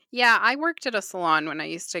Yeah, I worked at a salon when I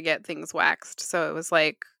used to get things waxed. So it was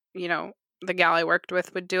like, the gal I worked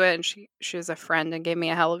with would do it, and she was a friend and gave me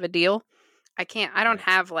a hell of a deal. I don't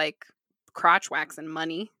have like crotch waxing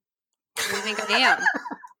money. What do you think I am?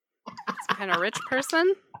 Some kind of rich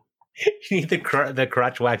person? You need the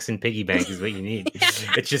crotch wax and piggy bank is what you need. Yeah.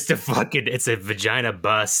 It's just it's a vagina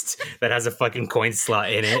bust that has a fucking coin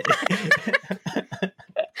slot in it.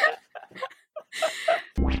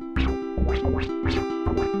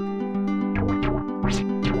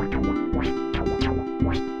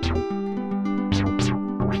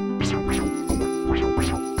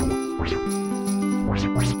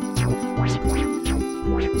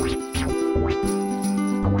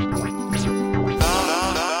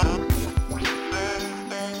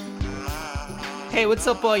 Hey, what's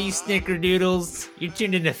up, all you snickerdoodles? You're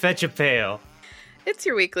tuned in to Fetch a Pail. It's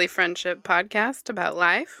your weekly friendship podcast about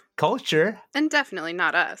life. Culture. And definitely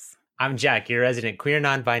not us. I'm Jack, your resident queer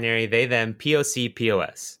non-binary, they, them, POC,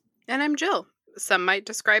 POS. And I'm Jill. Some might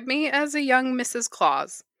describe me as a young Mrs.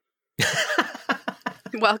 Claus.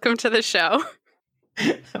 Welcome to the show.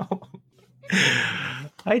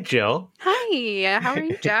 Hi, Jill. Hi, how are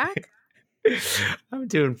you, Jack? I'm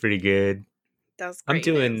doing pretty good. That's great. I'm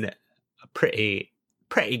doing pretty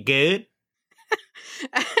good.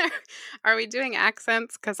 Are we doing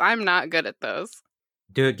accents? Because I'm not good at those.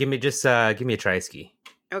 Do it. Give me a try-ski.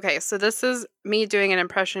 Okay, so this is me doing an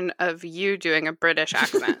impression of you doing a British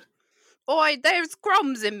accent. Oi, there's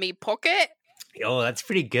crumbs in me pocket. Oh, that's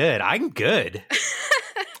pretty good. I'm good.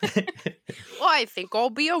 I think I'll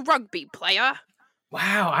be a rugby player.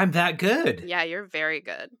 Wow, I'm that good. Yeah, you're very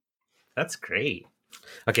good. That's great.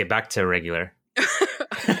 Okay, back to regular.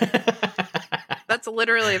 That's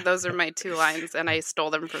literally, those are my 2 lines, and I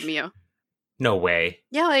stole them from you. No way.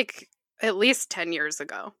 Yeah, like at least 10 years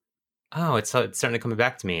ago. Oh, it's starting to come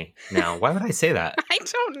back to me now. Why would I say that? I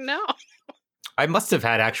don't know. I must have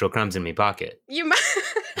had actual crumbs in my pocket. You must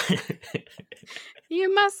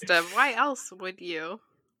have. Why else would you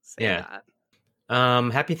say that?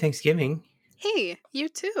 Happy Thanksgiving. Hey, you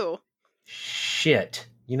too. Shit.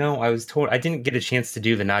 I didn't get a chance to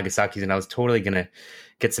do the Nagasaki's, and I was totally gonna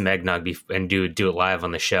get some eggnog and do it live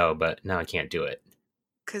on the show, but now I can't do it.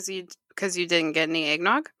 Because you didn't get any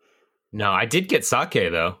eggnog? No, I did get sake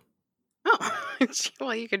though. Oh,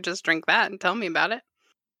 well, you could just drink that and tell me about it.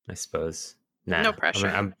 I suppose. Nah, no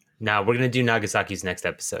pressure. We're gonna do Nagasaki's next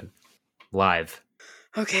episode live.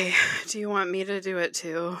 Okay. Do you want me to do it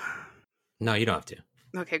too? No, you don't have to.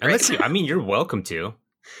 Okay, great. You're welcome to.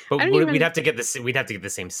 But we'd have to get this. We'd have to get the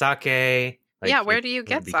same sake. Where do you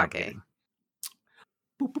get sake?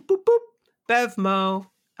 Boop, boop, boop, boop. Bevmo.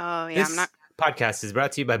 Oh yeah, this podcast is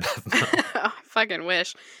brought to you by Bevmo. I fucking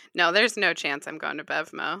wish. No, there's no chance I'm going to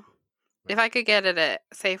Bevmo. If I could get it at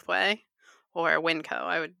Safeway or Winco,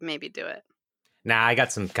 I would maybe do it. Nah, I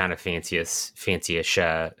got some kind of fancy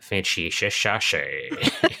sachet.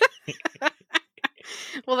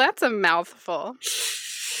 Well, that's a mouthful.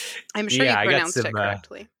 I'm sure you pronounced it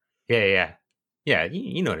correctly. Yeah.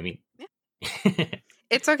 You know what I mean. Yeah.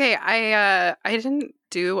 It's okay. I didn't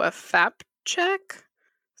do a FAP check,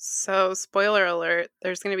 so spoiler alert.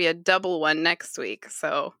 There's going to be a double one next week.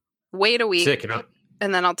 So wait a week,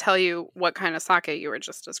 and then I'll tell you what kind of sake you were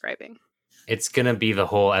just describing. It's gonna be the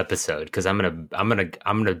whole episode because I'm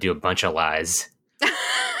gonna do a bunch of lies.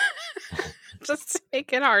 Just to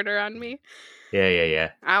make it harder on me.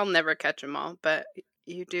 Yeah. I'll never catch them all, but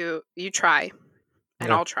you try,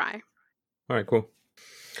 and I'll try. All right, cool.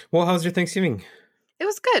 Well, how's your Thanksgiving? It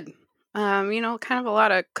was good. Kind of a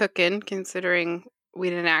lot of cooking considering we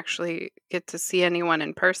didn't actually get to see anyone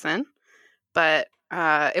in person, but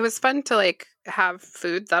it was fun to have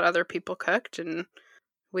food that other people cooked, and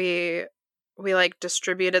we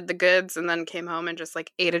distributed the goods and then came home and just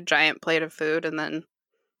ate a giant plate of food and then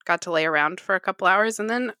got to lay around for a couple hours, and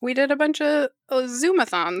then we did a bunch of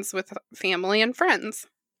Zoomathons with family and friends.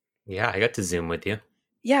 Yeah, I got to Zoom with you.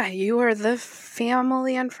 Yeah, you were the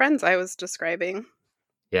family and friends I was describing.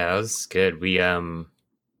 Yeah, that was good. We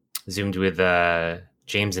Zoomed with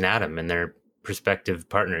James and Adam and their prospective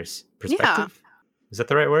partners. Perspective? Yeah. Is that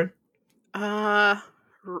the right word?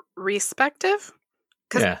 Respective?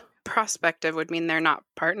 Because prospective would mean they're not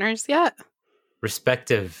partners yet.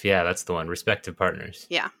 Respective, yeah, that's the one. Respective partners.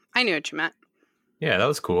 Yeah, I knew what you meant. Yeah, that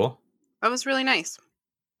was cool. That was really nice.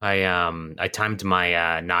 I timed my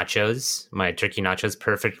nachos, my turkey nachos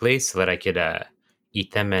perfectly so that I could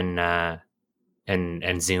eat them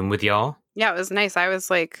and Zoom with y'all. Yeah, it was nice. I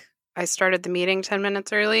started the meeting 10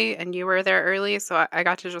 minutes early and you were there early, so I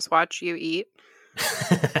got to just watch you eat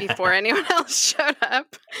before anyone else showed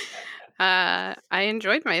up. I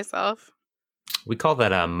enjoyed myself. We call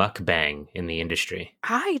that a mukbang in the industry.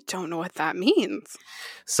 I don't know what that means.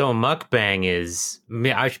 So a mukbang is,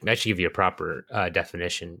 I should give you a proper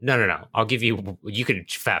definition. No. I'll give you, you could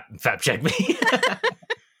fact check me.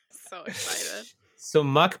 So excited. So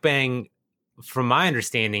mukbang, from my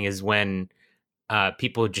understanding, is when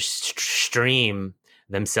people just stream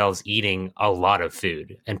themselves eating a lot of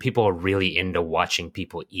food, and people are really into watching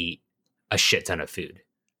people eat a shit ton of food.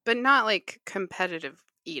 But not like competitive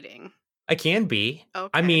eating. I can be. Okay.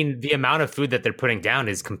 I mean, the amount of food that they're putting down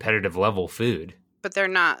is competitive level food. But they're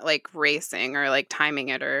not like racing or like timing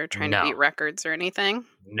it or trying to beat records or anything.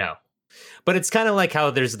 No. But it's kind of like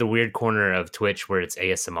how there's the weird corner of Twitch where it's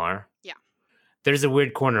ASMR. Yeah. There's a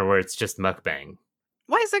weird corner where it's just mukbang.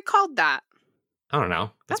 Why is it called that? I don't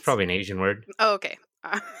know. That's probably an Asian word. Oh, okay.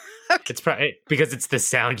 Okay. It's probably because it's the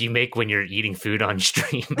sound you make when you're eating food on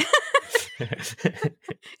stream.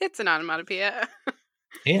 It's an onomatopoeia.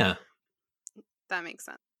 Yeah. That makes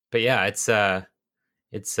sense. But yeah, it's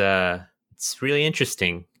really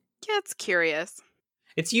interesting. Yeah, it's curious.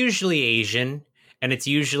 It's usually Asian, and it's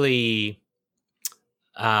usually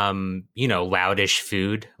loudish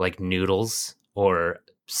food like noodles or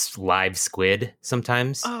live squid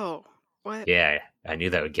sometimes. Oh, what? Yeah, I knew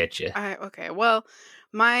that would get you. Okay. Well,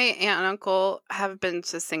 my aunt and uncle have been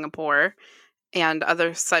to Singapore and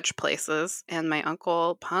other such places, and my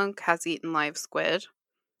uncle Punk has eaten live squid.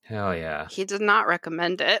 Hell yeah. He did not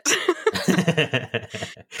recommend it.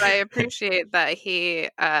 But I appreciate that he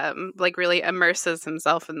really immerses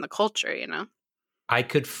himself in the culture, you know? I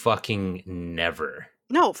could fucking never.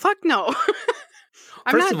 No, fuck no.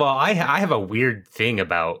 First of all, I have a weird thing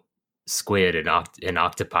about squid and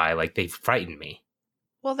octopi. Like, they frighten me.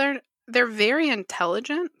 Well, they're very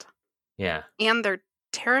intelligent. Yeah. And they're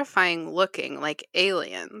terrifying looking, like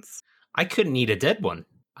aliens. I couldn't eat a dead one.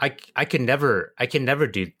 I can never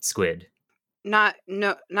do squid. Not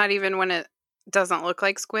even when it doesn't look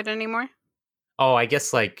like squid anymore. Oh, I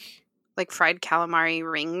guess like fried calamari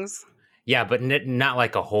rings. Yeah, but not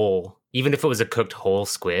like a whole. Even if it was a cooked whole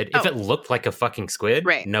squid, if it looked like a fucking squid,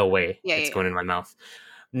 right. No way, it's going in my mouth.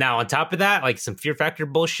 Now, on top of that, like some Fear Factor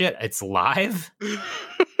bullshit, it's live.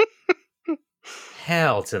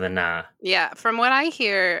 Hell to the nah. Yeah, from what I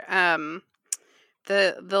hear,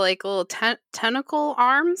 the like little tentacle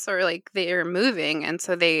arms are like they're moving, and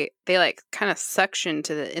so they like kind of suction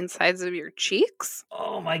to the insides of your cheeks.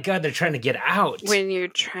 Oh my god, they're trying to get out when you're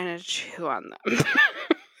trying to chew on them.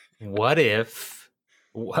 What if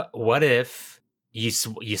you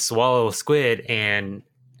swallow a squid and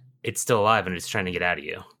it's still alive and it's trying to get out of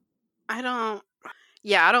you? I don't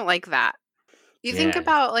like that. You think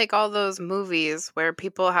about like all those movies where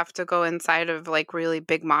people have to go inside of like really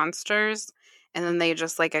big monsters and then they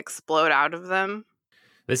just like explode out of them.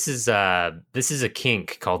 This is a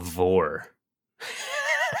kink called vor.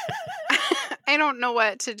 I don't know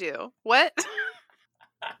what to do. What?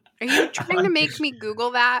 Are you trying to make me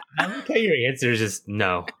Google that? I like how your answer is just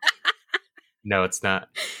no. No, it's not.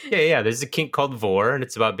 Yeah. There's a kink called vor, and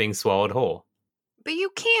it's about being swallowed whole. But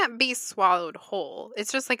you can't be swallowed whole.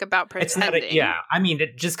 It's just like about pretending. It's not. I mean,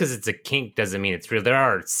 just because it's a kink doesn't mean it's real. There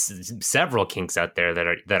are several kinks out there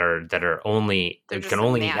that are only can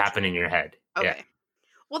only happen in your head. Okay. Yeah.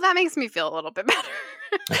 Well, that makes me feel a little bit better.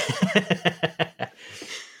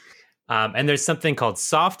 And there's something called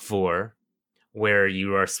soft vor, where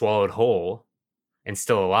you are swallowed whole and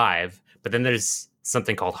still alive. But then there's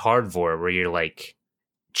something called hard vor, where you're like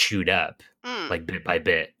chewed up, like bit by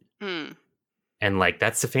bit. And like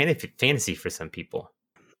that's a fantasy for some people.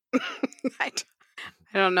 I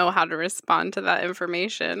don't know how to respond to that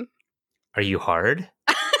information. Are you hard?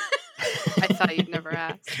 I thought you'd never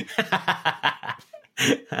ask.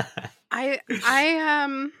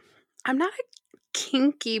 I'm not a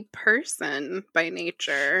kinky person by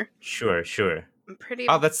nature. Sure. I'm pretty.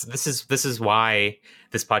 Oh, this is why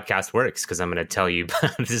this podcast works, because I'm going to tell you.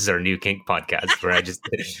 This is our new kink podcast where I just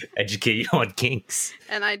educate you on kinks,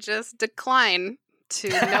 and I just decline to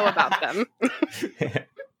know about them.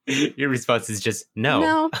 Your response is just no.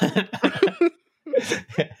 No,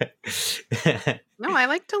 I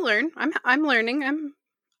like to learn. I'm learning.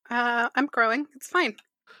 I'm growing. It's fine.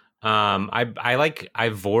 I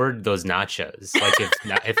vored those nachos. Like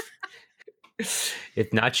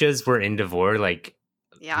if nachos were in vor, like,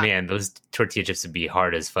 man, those tortilla chips would be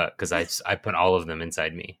hard as fuck, because I put all of them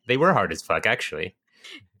inside me. They were hard as fuck, actually.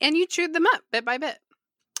 And you chewed them up bit by bit.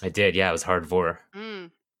 I did, yeah. It was hard vor.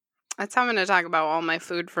 That's how I'm going to talk about all my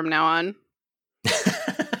food from now on.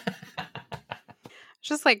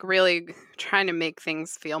 Just like really trying to make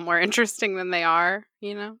things feel more interesting than they are,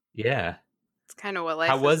 you know? Yeah. It's kind of what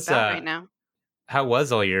life is about right now. How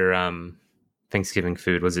was all your Thanksgiving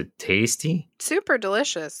food? Was it tasty? Super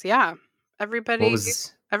delicious. Yeah. What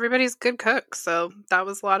was Everybody's good cooks, so that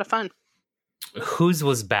was a lot of fun. whose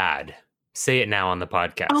was bad? Say it now on the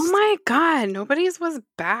podcast. Oh my god, nobody's was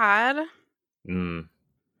bad. Mm.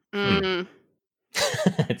 Mm.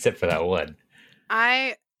 Except for that one.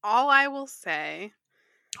 All I will say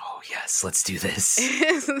Oh yes, let's do this.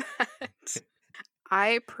 is that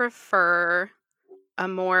I prefer a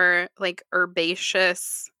more like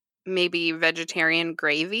herbaceous, maybe vegetarian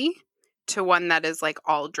gravy to one that is like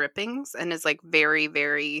all drippings and is like very,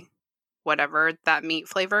 very whatever that meat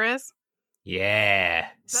flavor is. Yeah.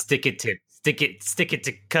 Stick it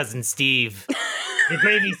to cousin Steve. Your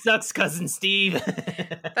gravy sucks, cousin Steve.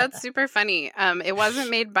 That's super funny. It wasn't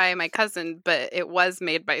made by my cousin, but it was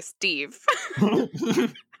made by Steve.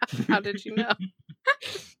 How did you know?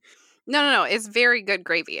 No. It's very good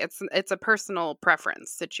gravy. It's a personal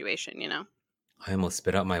preference situation, you know. I almost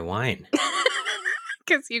spit out my wine.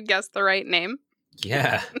 Because you guessed the right name.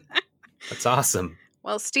 Yeah. That's awesome.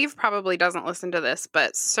 Well, Steve probably doesn't listen to this,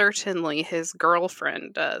 but certainly his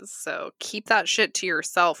girlfriend does. So keep that shit to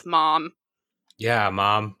yourself, Mom. Yeah,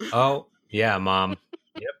 Mom. Oh, yeah, Mom.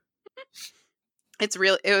 Yep.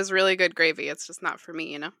 It was really good gravy. It's just not for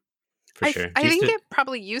me, you know. For sure. I think it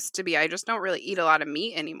probably used to be. I just don't really eat a lot of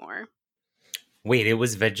meat anymore. Wait, it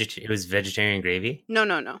was vegetarian gravy?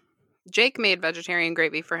 No. Jake made vegetarian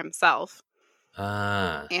gravy for himself.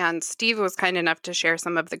 And Steve was kind enough to share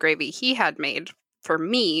some of the gravy he had made for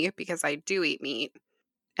me because I do eat meat.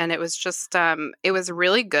 And it was just, it was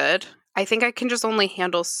really good. I think I can just only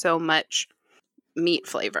handle so much meat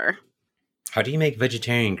flavor. How do you make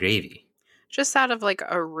vegetarian gravy? Just out of like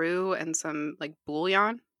a roux and some like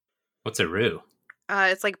bouillon. What's a roux?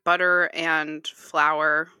 It's like butter and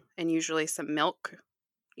flour and usually some milk.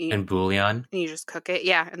 And bouillon? And you just cook it.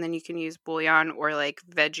 Yeah. And then you can use bouillon or like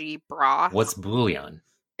veggie broth. What's bouillon?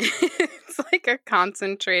 It's like a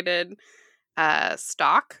concentrated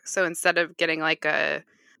stock. So instead of getting like a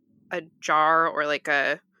jar or like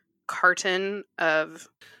a carton of...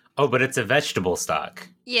 Oh, but it's a vegetable stock.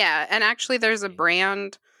 Yeah. And actually there's a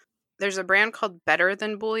brand called Better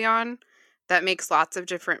Than Bouillon that makes lots of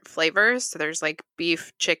different flavors. So there's like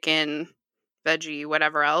beef, chicken, veggie,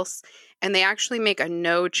 whatever else. And they actually make a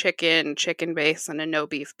no chicken base and a no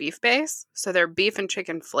beef base. So they're beef and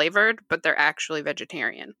chicken flavored, but they're actually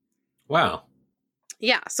vegetarian. Wow.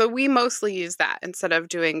 Yeah. So we mostly use that instead of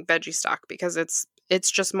doing veggie stock because it's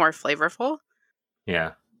just more flavorful.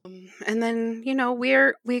 Yeah. And then, you know,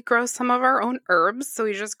 we grow some of our own herbs. So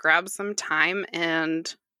we just grab some thyme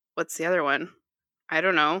and what's the other one? I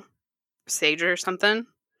don't know. Sage or something.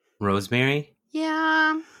 Rosemary?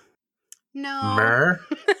 Yeah. No. Myrrh?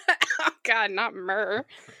 Oh, God, not myrrh.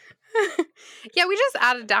 Yeah, we just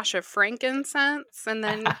add a dash of frankincense and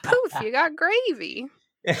then poof, you got gravy.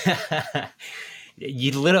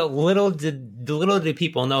 You little did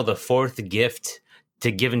people know the fourth gift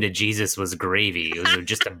to given to Jesus was gravy. It was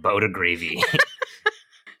just a boat of gravy.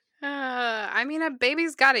 I mean, a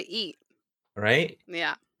baby's got to eat, right?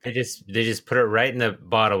 Yeah. They just put it right in the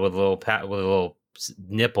bottle with a little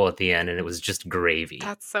nipple at the end, and it was just gravy.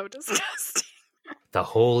 That's so disgusting. The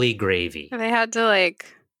holy gravy. They had to I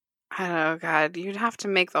don't know, God, you'd have to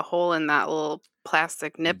make the hole in that little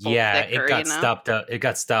plastic nipple. Yeah, thicker, it got stopped up. It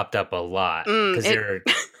got stopped up a lot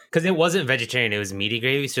because it wasn't vegetarian. It was meaty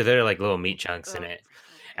gravy, so there are like little meat chunks in it,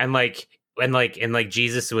 and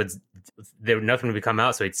Jesus would nothing would come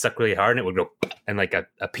out, so he'd suck really hard, and it would go, and like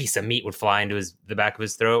a piece of meat would fly into the back of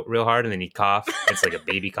his throat real hard, and then he'd cough. It's like a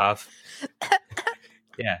baby cough.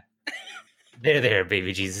 Yeah, there,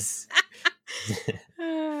 baby Jesus.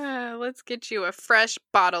 Let's get you a fresh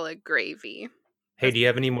bottle of gravy. Hey, do you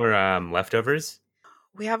have any more leftovers?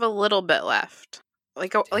 We have a little bit left.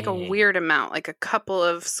 Like a weird amount, like a couple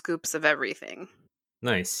of scoops of everything.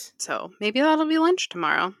 Nice. So maybe that'll be lunch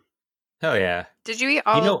tomorrow. Hell yeah. Did you eat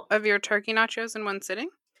all of your turkey nachos in one sitting?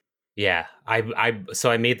 Yeah.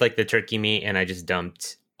 So I made like the turkey meat and I just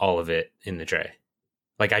dumped all of it in the tray.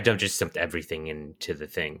 Like I just dumped everything into the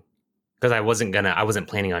thing. Because I wasn't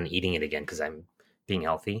planning on eating it again because I'm being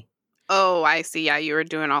healthy. Oh, I see. Yeah, you were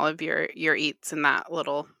doing all of your eats in that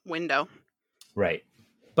little window. Right.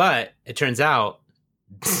 But it turns out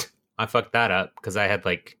I fucked that up because I had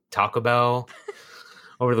like Taco Bell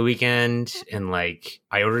over the weekend and like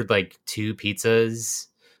I ordered like 2 pizzas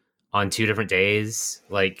on 2 different days.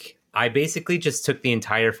 Like I basically just took the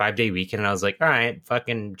entire 5-day weekend and I was like, all right,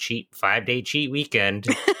 fucking 5-day cheat weekend.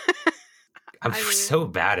 I'm so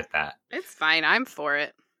bad at that. It's fine. I'm for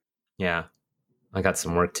it. Yeah. I got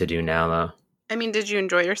some work to do now, though. I mean, did you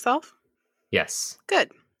enjoy yourself? Yes.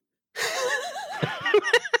 Good.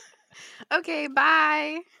 Okay,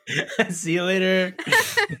 bye. See you later.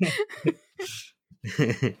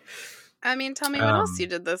 I mean, tell me what else you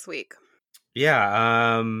did this week.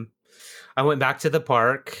 Yeah, I went back to the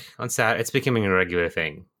park on Saturday. It's becoming a regular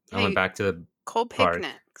thing. I went back to the cold park.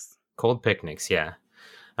 picnics. Cold picnics, yeah.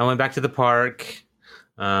 I went back to the park,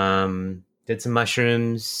 did some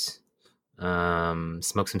mushrooms,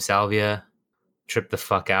 smoked some salvia, tripped the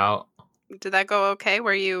fuck out. Did that go okay?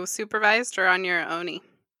 Were you supervised or on your own?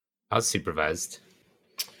 I was supervised.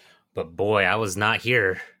 But boy, I was not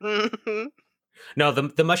here. No,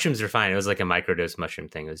 the mushrooms are fine. It was like a microdose mushroom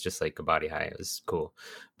thing. It was just like a body high. It was cool.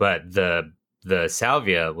 But the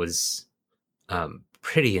salvia was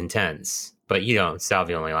pretty intense. But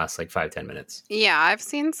salvia only lasts like 5-10 minutes. Yeah, I've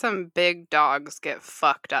seen some big dogs get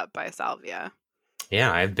fucked up by salvia.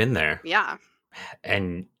 Yeah, I've been there. Yeah.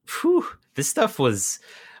 And this stuff was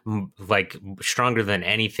like stronger than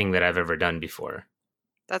anything that I've ever done before.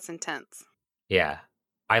 That's intense. Yeah.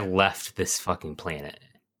 I left this fucking planet.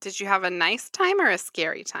 Did you have a nice time or a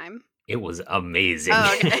scary time? It was amazing.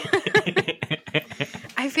 Oh, okay.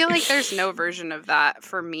 I feel like there's no version of that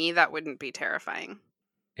for me that wouldn't be terrifying.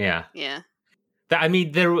 Yeah. Yeah. I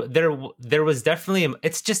mean, there was definitely.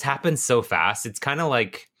 It's just happened so fast. It's kind of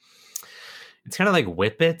like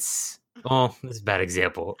whippets. Oh, that's a bad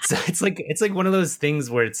example. So it's like one of those things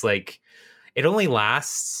where it's like it only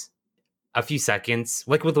lasts a few seconds.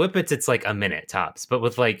 Like with whippets, it's like a minute tops. But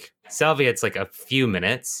with like salvia, it's like a few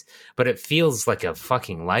minutes. But it feels like a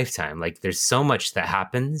fucking lifetime. Like there's so much that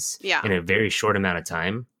happens in a very short amount of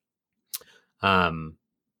time.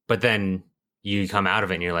 But then you come out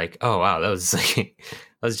of it and you're like, oh wow, that was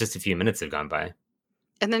just a few minutes have gone by.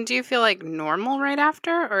 And then do you feel like normal right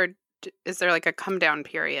after, or is there like a come down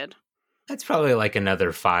period? That's probably like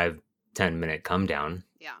another 5-10 minute come down.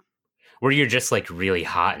 Yeah. Where you're just like really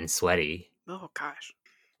hot and sweaty. Oh gosh.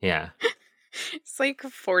 Yeah. It's like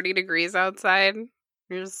 40 degrees outside.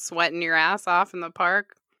 You're just sweating your ass off in the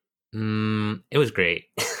park. It was great.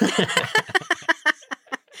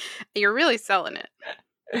 You're really selling it.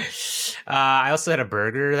 I also had a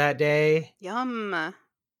burger that day. Yum.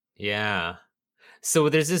 Yeah. So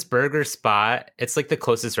there's this burger spot. It's like the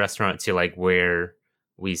closest restaurant to like where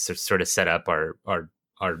we sort of set up our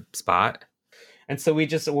spot. And so we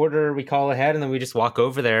just we call ahead, and then we just walk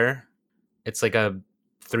over there. It's like a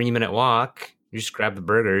 3-minute walk. You just grab the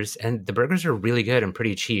burgers, and the burgers are really good and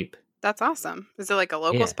pretty cheap. That's awesome. Is it like a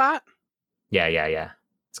local spot? Yeah.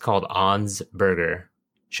 It's called On's Burger.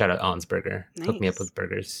 Shout out On's Burger. Nice. Hook me up with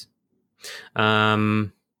burgers.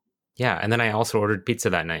 Yeah, and then I also ordered pizza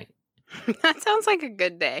that night. That sounds like a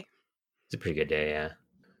good day. It's a pretty good day, yeah.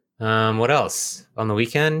 What else? On the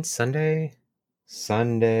weekend? Sunday?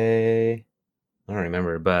 I don't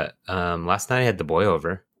remember, but last night I had the boy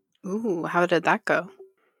over. Ooh, how did that go?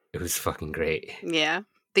 It was fucking great. Yeah.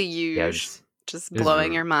 The huge. Just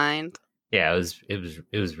blowing your mind. Yeah, it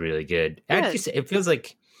was really good. It feels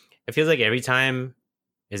like every time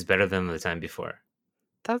is better than the time before.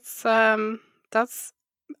 That's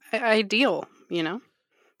ideal, you know?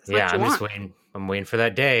 That's yeah, I'm just waiting. I'm waiting for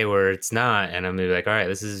that day where it's not, and I'm gonna be like, all right,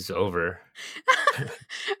 this is over.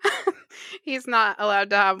 He's not allowed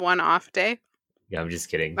to have one off day? Yeah, I'm just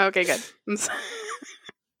kidding. Okay, good.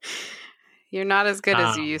 You're not as good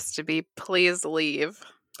as you used to be. Please leave.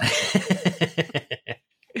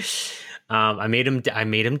 I made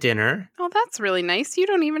him dinner. Oh, that's really nice. You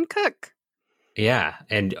don't even cook. Yeah,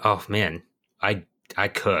 and oh man, I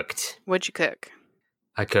cooked. What'd you cook?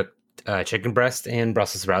 I cooked chicken breast and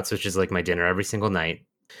Brussels sprouts, which is like my dinner every single night.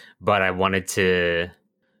 But I wanted to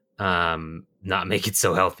not make it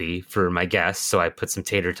so healthy for my guests, so I put some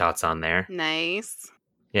tater tots on there. Nice.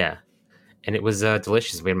 Yeah, and it was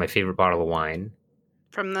delicious. We had my favorite bottle of wine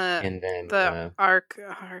from the Arc.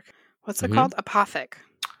 What's it called? Apothic.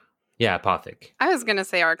 Yeah, Apothic. I was gonna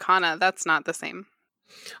say Arcana. That's not the same.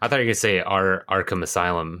 I thought you were gonna say Arkham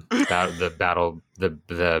Asylum,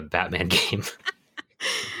 the Batman game.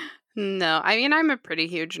 No, I mean I'm a pretty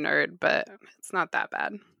huge nerd, but it's not that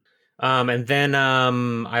bad. And then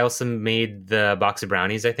I also made the box of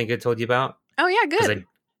brownies I think I told you about. Oh yeah, good.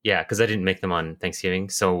 Because I didn't make them on Thanksgiving,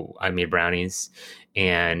 so I made brownies,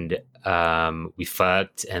 and we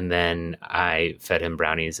fucked, and then I fed him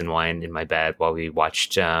brownies and wine in my bed while we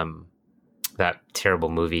watched that terrible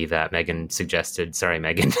movie that Megan suggested. Sorry,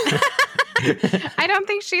 Megan. I don't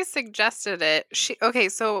think she suggested it.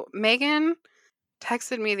 So Megan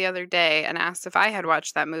texted me the other day and asked if I had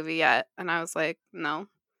watched that movie yet, and I was like, no.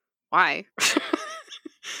 Why?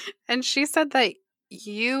 And she said that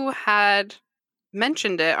you had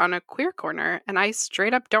mentioned it on a Queer Corner, and I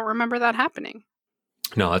straight up don't remember that happening.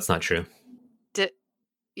 No, that's not true.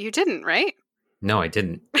 You didn't, right? No, I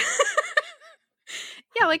didn't.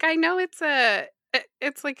 Yeah, like I know it's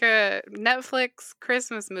like a Netflix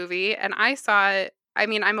Christmas movie, and I saw it. I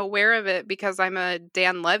mean, I'm aware of it because I'm a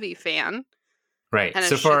Dan Levy fan Right. and a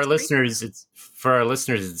So for our Schitt's Creek.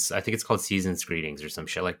 listeners, I think it's called Season's Greetings or some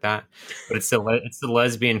shit like that. But it's the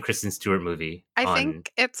lesbian Kristen Stewart movie I on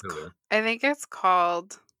think it's Hulu. I think it's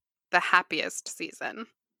called The Happiest Season.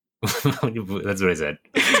 That's what I said.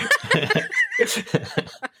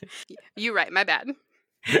 You right, my bad.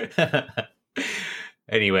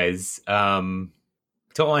 Anyways, don't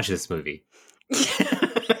watch this movie.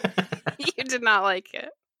 You did not like it.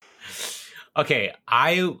 Okay,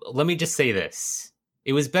 let me just say this.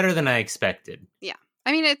 It was better than I expected. Yeah.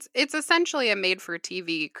 I mean, it's essentially a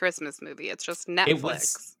made-for-TV Christmas movie. It's just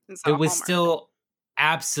Netflix. It was still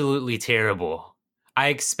absolutely terrible. I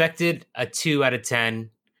expected a 2 out of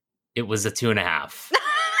 10. It was a 2.5.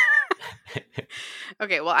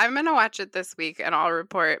 Okay, well, I'm going to watch it this week, and I'll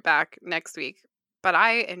report back next week. But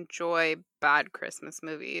I enjoy bad Christmas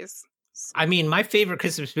movies. I mean, my favorite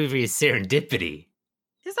Christmas movie is Serendipity.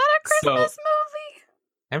 Is that a Christmas movie?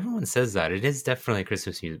 Everyone says that. It is definitely a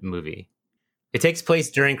Christmas movie. It takes place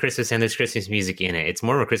during Christmas, and there's Christmas music in it. It's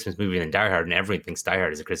more of a Christmas movie than Die Hard, and everyone thinks Die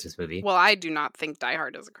Hard is a Christmas movie. Well, I do not think Die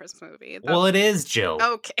Hard is a Christmas movie. Well, it is, Jill.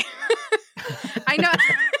 Okay. I know.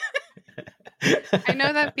 I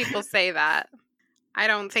know that people say that. I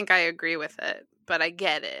don't think I agree with it, but I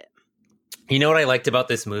get it. You know what I liked about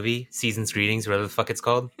this movie, Season's Greetings, whatever the fuck it's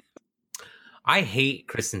called? I hate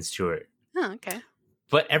Kristen Stewart. Oh, okay.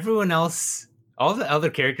 But everyone else, all the other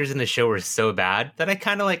characters in the show were so bad that I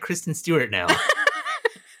kind of like Kristen Stewart now.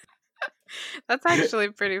 That's actually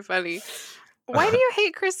pretty funny. Why do you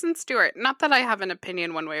hate Kristen Stewart? Not that I have an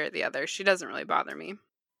opinion one way or the other. She doesn't really bother me.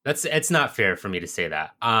 It's not fair for me to say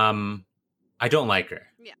that. I don't like her.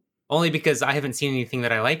 Yeah. Only because I haven't seen anything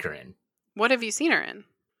that I like her in. What have you seen her in?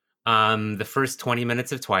 The first 20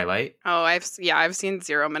 minutes of Twilight. Oh, I've seen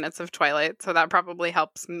 0 minutes of Twilight, so that probably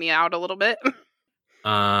helps me out a little bit.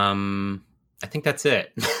 I think that's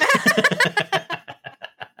it.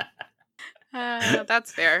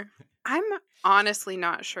 That's fair. I'm honestly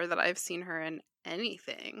not sure that I've seen her in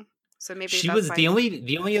anything. So maybe she was the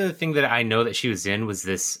only other thing that I know that she was in was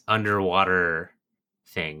this underwater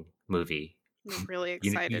movie. I'm really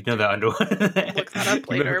excited. You know the underwater. Look that up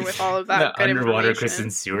later with all of that good underwater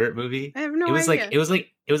Kristen Stewart movie. I have no idea. It was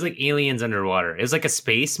like aliens underwater. It was like a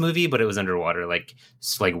space movie, but it was underwater, like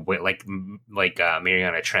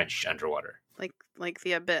Mariana Trench underwater, like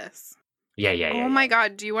the abyss. Yeah. Oh my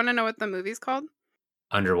god! Do you want to know what the movie's called?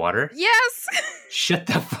 Underwater? Yes. Shut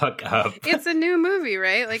the fuck up. It's a new movie,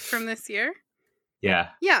 right? Like from this year. Yeah.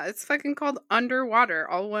 Yeah, it's fucking called Underwater,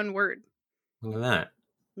 all one word. Look at that.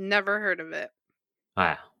 Never heard of it.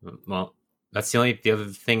 Well, that's the other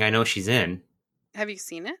thing I know she's in. Have you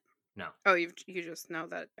seen it? No. Oh, you just know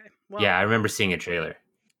that. Well, yeah, I remember seeing a trailer.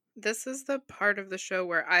 This is the part of the show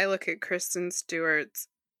where I look at Kristen Stewart's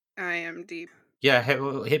IMDb. Yeah,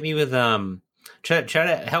 hit me with try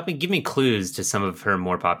to help me, give me clues to some of her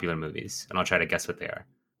more popular movies, and I'll try to guess what they are.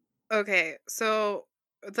 Okay, so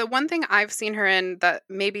the one thing I've seen her in that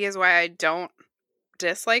maybe is why I don't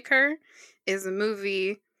dislike her is a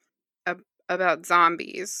movie about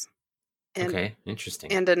zombies. Okay,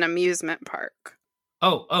 interesting. And an amusement park.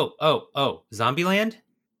 Oh, Zombieland?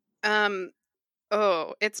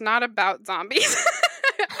 Oh, it's not about zombies.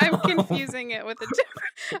 I'm confusing it with a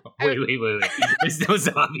different... Wait. There's no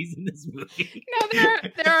zombies in this movie. No,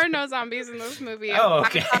 there are no zombies in this movie. Oh,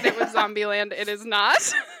 okay. I thought it was Zombieland. It is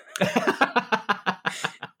not.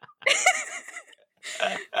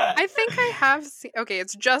 I think I have seen... Okay,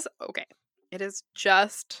 it is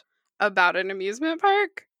just about an amusement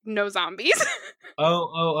park. No zombies.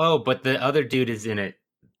 But the other dude is in it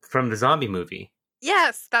from the zombie movie.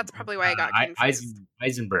 Yes, that's probably why I got confused.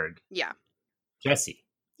 Eisenberg. Yeah. Jesse.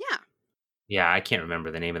 Yeah. Yeah, I can't remember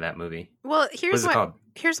the name of that movie. Well, What's it called?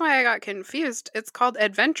 Here's why I got confused. It's called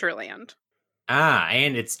Adventureland.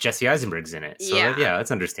 And it's Jesse Eisenberg's in it. So yeah,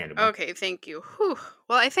 that's understandable. Okay, thank you. Whew.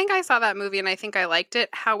 Well, I think I saw that movie and I think I liked it.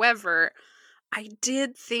 However, I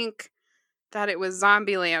did think that it was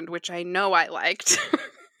Zombieland, which I know I liked.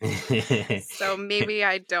 So maybe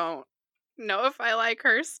I don't know if I like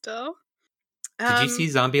her still. Did you see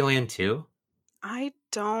Zombieland 2? I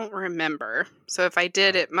don't remember. So if I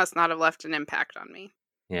did, it must not have left an impact on me.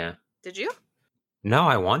 Yeah. Did you? No,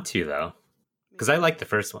 I want to, though. Because I like the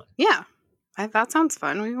first one. Yeah. That sounds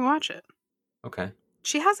fun. We can watch it. Okay.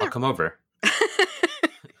 She hasn't... I'll come over.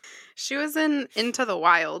 She was in Into the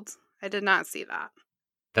Wild. I did not see that.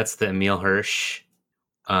 That's the Emil Hirsch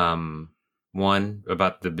one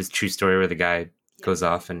about the true story where the guy goes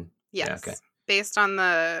off and yes, yeah, okay. Based on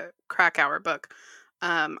the Krakauer book.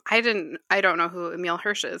 I don't know who Emil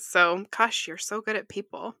Hirsch is. So, gosh, you're so good at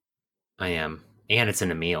people. I am, and it's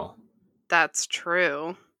in Emil. That's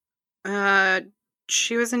true.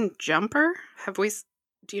 She was in Jumper.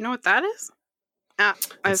 Do you know what that is?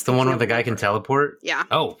 It's the one where the guy can teleport? Yeah.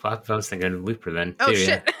 Oh, I was thinking of Looper then. Oh, too,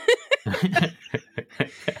 shit. Yeah.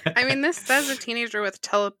 I mean, this says a teenager with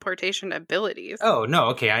teleportation abilities. Oh, no.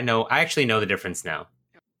 Okay, I know. I actually know the difference now.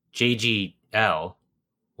 JGL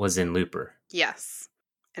was in Looper. Yes.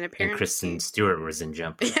 And apparently Kristen Stewart was in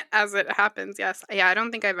Jumper. As it happens, yes. Yeah, I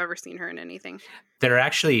don't think I've ever seen her in anything.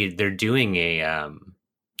 They're doing a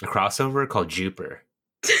crossover called Juper.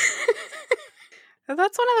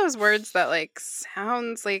 That's one of those words that like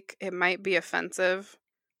sounds like it might be offensive,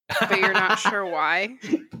 but you're not sure why.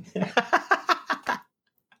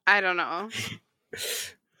 I don't know.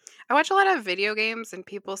 I watch a lot of video games and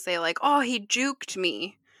people say like, "Oh, he juked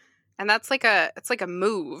me." And that's it's like a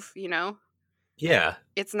move, you know? Yeah.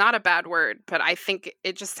 It's not a bad word, but I think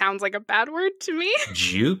it just sounds like a bad word to me.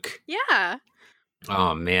 Juke? Yeah.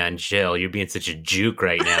 Oh man, Jill, you're being such a juke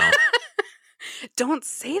right now. Don't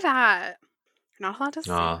say that. You're not allowed to say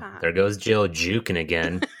that. There goes Jill juking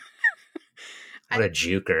again. What a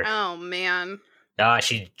juker. Oh man.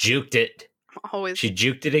 She juked it. Always. She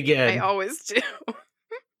juked it again. I always do.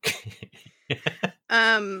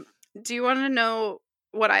 Do you want to know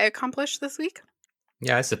what I accomplished this week?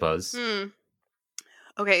 Yeah, I suppose.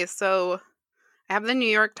 Okay, so I have the New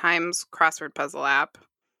York Times crossword puzzle app,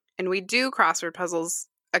 and we do crossword puzzles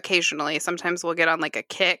occasionally. Sometimes we'll get on like a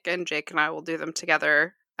kick, and Jake and I will do them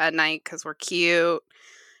together at night because we're cute.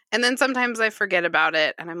 And then sometimes I forget about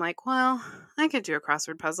it, and I'm like, well, I could do a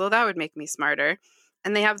crossword puzzle. That would make me smarter.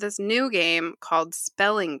 And they have this new game called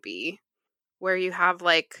Spelling Bee, where you have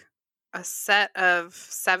like a set of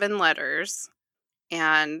 7 letters,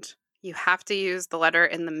 and you have to use the letter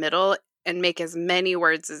in the middle and make as many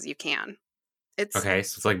words as you can. Okay,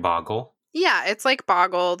 so it's like Boggle. Yeah, it's like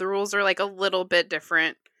Boggle. The rules are like a little bit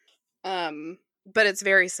different, but it's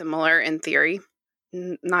very similar in theory.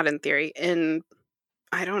 Not in theory.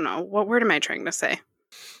 I don't know. What word am I trying to say?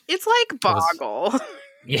 It's like Boggle.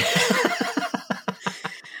 Yeah.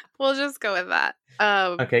 We'll just go with that.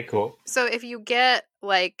 Okay, cool. So if you get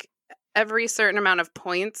like every certain amount of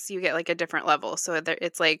points, you get like a different level. So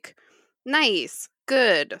it's like nice,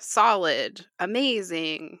 good, solid,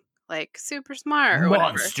 amazing, like super smart or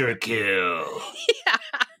Monster whatever. kill. Yeah.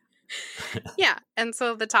 Yeah. And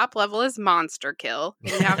so the top level is monster kill.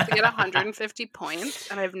 And you have to get 150 points.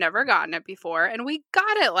 And I've never gotten it before. And we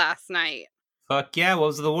got it last night. Fuck yeah. What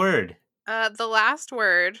was the word? The last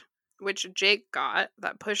word, which Jake got,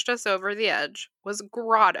 that pushed us over the edge, was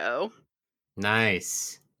grotto.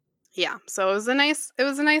 Nice. Yeah. So it was a nice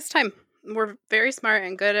time. We're very smart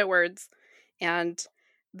and good at words. And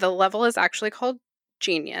the level is actually called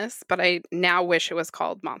Genius, but I now wish it was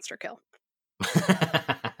called Monster Kill.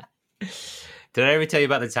 Did I ever tell you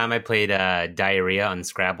about the time I played Diarrhea on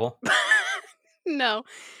Scrabble? No.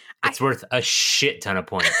 It's worth a shit ton of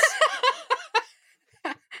points.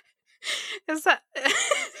 Is that...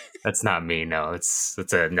 That's not me, no. It's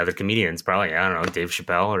another comedian. It's probably, I don't know, Dave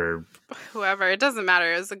Chappelle or... whoever. It doesn't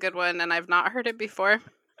matter. It was a good one, and I've not heard it before.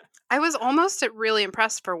 I was almost really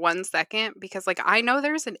impressed for 1 second because, like, I know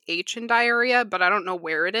there's an H in diarrhea, but I don't know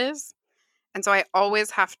where it is. And so I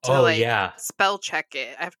always have to, spell check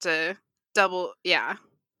it. I have to double, I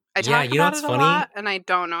talk about it a lot, and I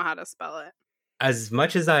don't know how to spell it. As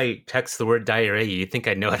much as I text the word diarrhea, you think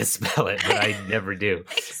I know how to spell it, but I never do.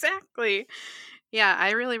 Exactly. Yeah,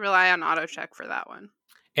 I really rely on auto check for that one.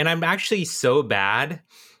 And I'm actually so bad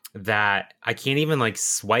that I can't even, like,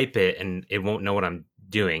 swipe it and it won't know what I'm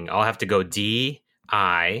doing. I'll have to go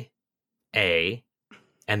D-I-A,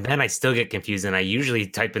 and then I still get confused, and I usually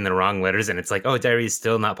type in the wrong letters, and it's like, oh, diarrhea is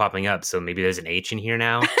still not popping up, so maybe there's an H in here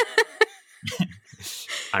now.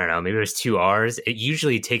 I don't know, maybe there's 2 R's. It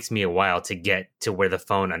usually takes me a while to get to where the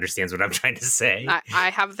phone understands what I'm trying to say. I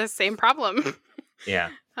have the same problem. Yeah.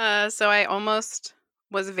 So I almost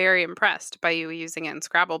was very impressed by you using it in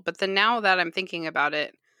Scrabble, but then now that I'm thinking about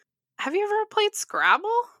it, have you ever played Scrabble?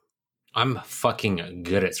 I'm fucking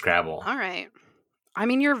good at Scrabble. All right. I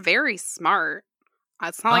mean, you're very smart.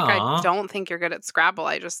 It's not like I don't think you're good at Scrabble.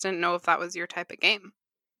 I just didn't know if that was your type of game.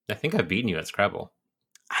 I think I've beaten you at Scrabble.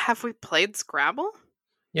 Have we played Scrabble?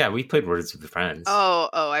 Yeah, we played Words with Friends. Oh,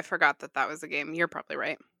 I forgot that was a game. You're probably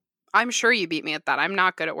right. I'm sure you beat me at that. I'm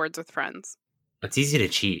not good at Words with Friends. It's easy to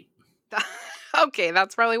cheat. Okay,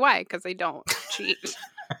 that's probably why, because I don't cheat.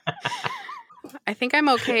 I think I'm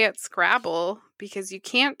okay at Scrabble because you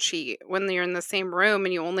can't cheat when you're in the same room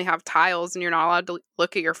and you only have tiles and you're not allowed to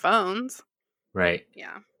look at your phones. Right.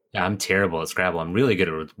 Yeah. Yeah, I'm terrible at Scrabble. I'm really good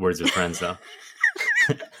at Words with Friends, though.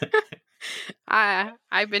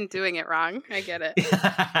 I've been doing it wrong. I get it.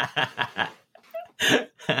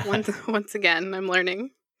 Once again, I'm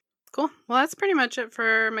learning. Cool. Well, that's pretty much it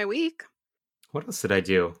for my week. What else did I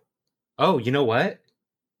do? Oh, you know what?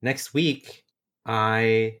 Next week,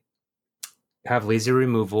 I have laser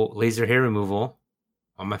hair removal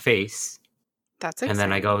on my face. That's exciting.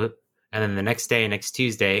 And then the next day, next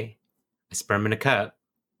Tuesday, I sperm in a cup.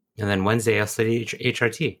 And then Wednesday, I'll study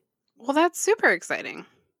HRT. Well, that's super exciting.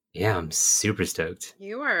 Yeah, I'm super stoked.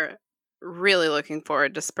 You are really looking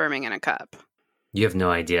forward to sperming in a cup. You have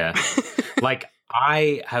no idea. Like,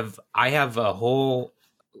 I have a whole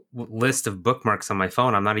list of bookmarks on my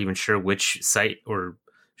phone. I'm not even sure which site or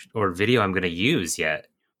video I'm going to use yet.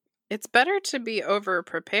 It's better to be over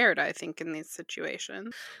prepared, I think, in these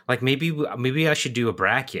situations. Like, maybe I should do a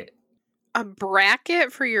bracket. A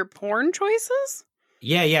bracket for your porn choices?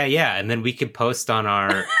 Yeah. And then we can post on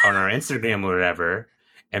our Instagram or whatever,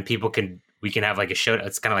 and we can have like a show.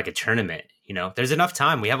 It's kind of like a tournament, you know. There's enough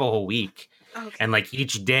time. We have a whole week. Okay. And like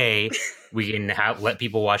each day we can let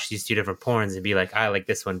people watch these two different porns and be like, I like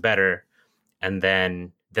this one better, and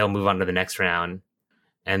then they'll move on to the next round,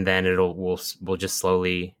 and then we'll just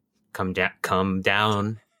slowly come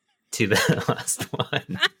down to the last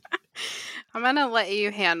one. I'm gonna let you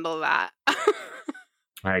handle that.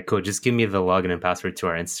 All right, cool. Just give me the login and password to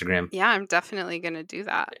our Instagram. Yeah, I'm definitely gonna do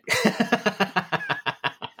that.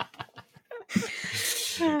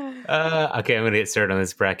 Okay, I'm gonna get started on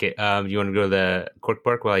this bracket. You want to go to the cork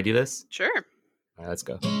bark while I do this? Sure. All right, let's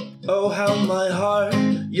go. Oh, how my heart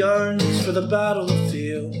yearns for the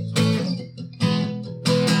battlefield.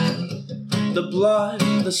 The blood,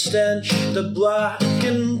 the stench, the black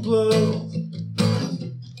and blue.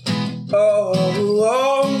 Oh,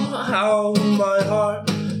 how my heart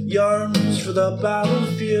yearns for the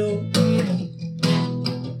battlefield.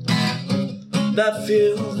 That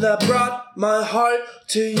field that brought my heart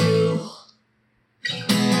to you.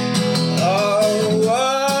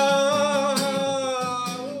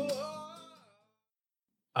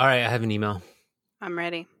 All right, I have an email. I'm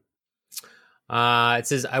ready. It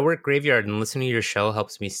says, I work graveyard and listening to your show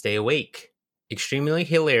helps me stay awake. Extremely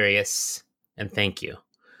hilarious, and thank you.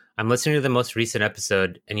 I'm listening to the most recent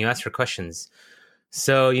episode, and you asked for questions.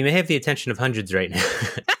 So you may have the attention of hundreds right now.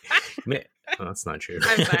 Oh, that's not true.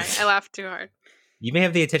 I'm sorry. I laughed too hard. You may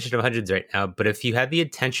have the attention of hundreds right now, but if you had the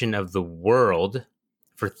attention of the world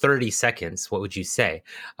for 30 seconds, what would you say?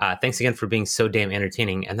 Thanks again for being so damn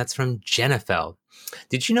entertaining. And that's from Jennifer.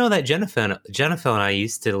 Did you know that Jennifer and I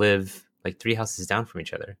used to live like 3 houses down from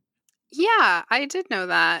each other? Yeah, I did know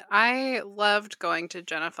that. I loved going to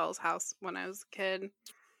Jennifer's house when I was a kid.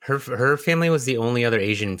 Her family was the only other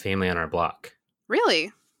Asian family on our block.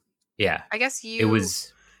 Really? Yeah. I guess It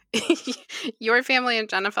was... Your family and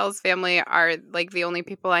Jennifer's family are like the only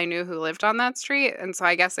people I knew who lived on that street, and so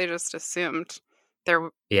I guess I just assumed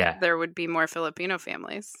there would be more Filipino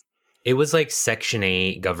families. It was like Section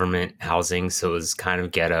 8 government housing, so it was kind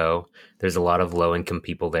of ghetto. There's a lot of low income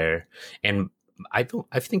people there, and I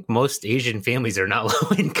think most Asian families are not low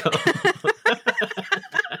income.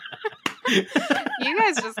 You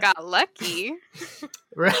guys just got lucky.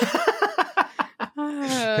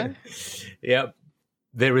 Yep.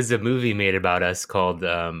 There was a movie made about us called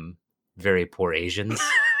Very Poor Asians.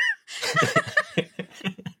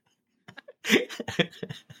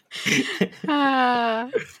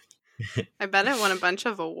 I bet it won a bunch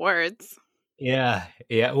of awards. Yeah.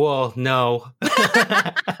 Well, no.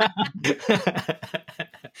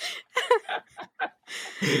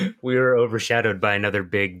 We were overshadowed by another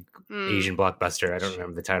big Asian blockbuster. I don't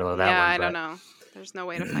remember the title of that one. Yeah, I don't know. There's no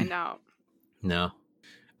way to find out. No.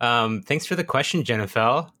 Thanks for the question,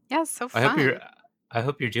 Jennifer. Yeah, so fun. I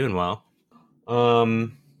hope you're doing well.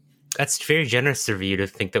 That's very generous of you to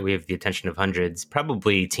think that we have the attention of hundreds.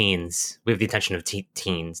 Probably teens. We have the attention of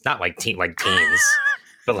teens, not like teens,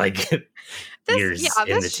 but like years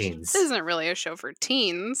in the teens. This isn't really a show for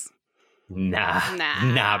teens. Nah,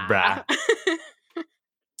 brah.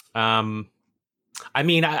 I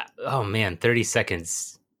mean, 30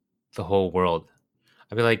 seconds, the whole world.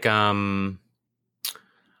 I'd be like, follow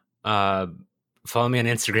me on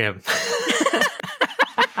Instagram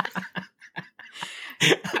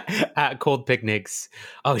at Cold Picnics.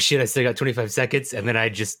 Oh shit, I still got 25 seconds, and then I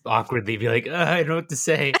just awkwardly be like, I don't know what to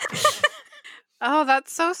say. Oh,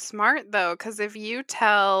 that's so smart though, because if you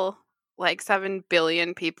tell like 7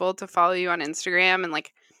 billion people to follow you on Instagram, and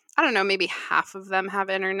like, I don't know, maybe half of them have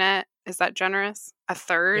internet, Is that generous? A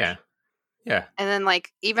third? Yeah. Yeah. And then,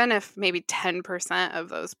 like, even if maybe 10% of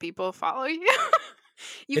those people follow you,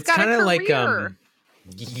 you've It's got a kind of like, career.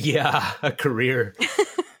 yeah, a career.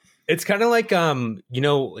 It's kind of like, you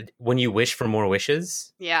know, when you wish for more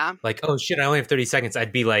wishes, Yeah. like, oh shit, I only have 30 seconds.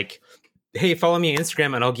 I'd be like, hey, follow me on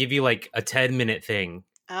Instagram and I'll give you like a 10-minute thing.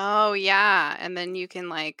 Oh, yeah. And then you can,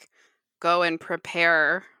 like, go and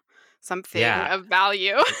prepare something Yeah. of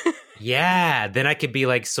value. Yeah. Then I could be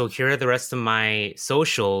like, so here are the rest of my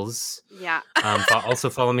socials. Yeah. Also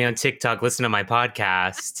follow me on TikTok, listen to my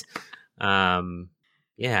podcast.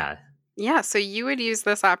 Yeah. Yeah. So you would use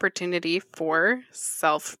this opportunity for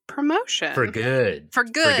self-promotion. For good. For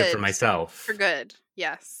For good. good for myself. For good.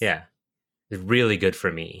 Yes. Yeah. It's really good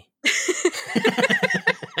for me.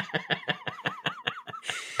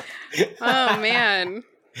 Oh, man.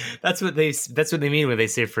 That's what they mean when they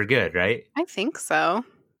say for good, right? I think so.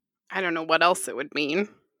 I don't know what else it would mean.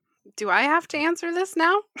 Do I have to answer this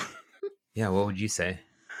now? Yeah, what would you say?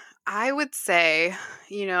 I would say,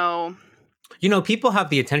 You know, people have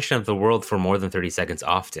the attention of the world for more than 30 seconds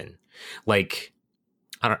often. Like,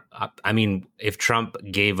 I mean, if Trump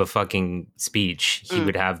gave a fucking speech, he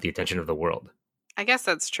would have the attention of the world. I guess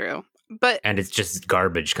that's true. But And it's just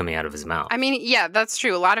garbage coming out of his mouth. I mean, yeah, that's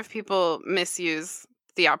true. A lot of people misuse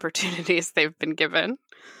the opportunities they've been given.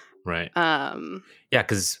 Right. Yeah,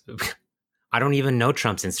 because I don't even know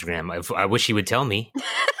Trump's Instagram. I wish he would tell me.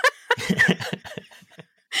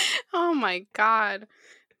 Oh my God.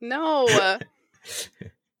 No.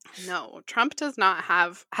 No, Trump has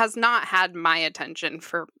not had my attention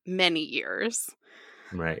for many years.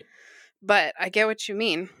 Right. But I get what you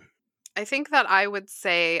mean. I think that I would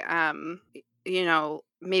say,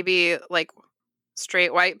 maybe like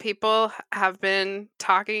straight white people have been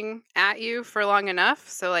talking at you for long enough.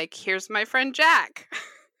 So, like, here's my friend Jack.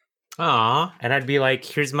 Aw. And I'd be like,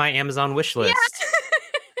 here's my Amazon wish list.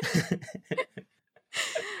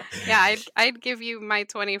 Yeah, I'd give you my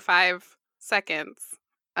 25 seconds.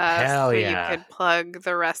 Hell so yeah. you could plug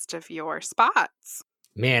the rest of your spots.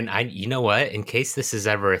 Man, you know what? In case this is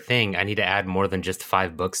ever a thing, I need to add more than just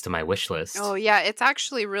 5 books to my wish list. Oh, yeah. It's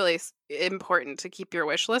actually really important to keep your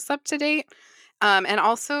wish list up to date. And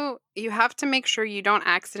also, you have to make sure you don't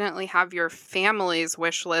accidentally have your family's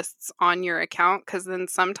wish lists on your account, because then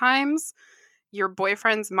sometimes your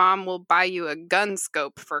boyfriend's mom will buy you a gun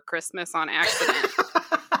scope for Christmas on accident.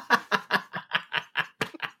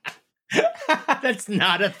 That's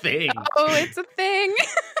not a thing. Oh, it's a thing.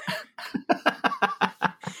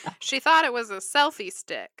 She thought it was a selfie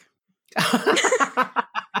stick. I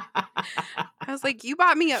was like, you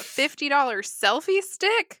bought me a $50 selfie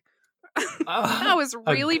stick? That was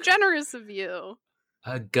really generous of you.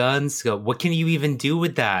 A gun scope. What can you even do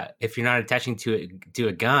with that if you're not attaching to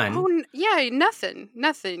a gun? Oh, yeah, nothing. You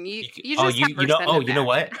just have her send it you know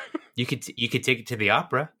back. what? You could take it to the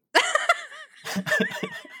opera.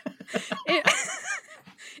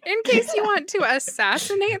 In case you want to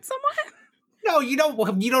assassinate someone? No, you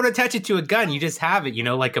don't attach it to a gun. You just have it,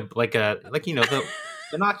 like the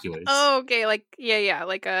binoculars. Oh, okay, like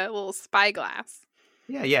like a little spyglass.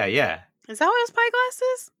 Yeah. Is that what a spyglass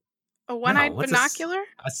is? A one-eyed binocular?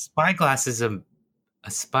 A spyglass is a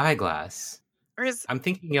spyglass. Or is I'm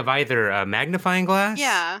thinking of either a magnifying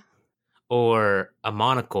glass, or a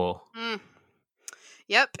monocle.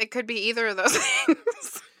 Yep, it could be either of those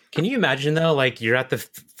things. Can you imagine though? Like you're at the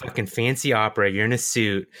fucking fancy opera, you're in a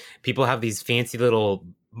suit. People have these fancy little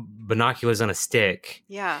binoculars on a stick.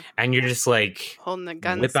 Yeah, and you're just like holding the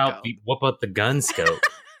gun whip scope. out the gun scope.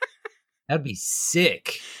 That'd be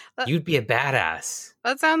sick. You'd be a badass.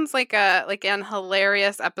 That sounds like an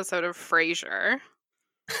hilarious episode of Frasier.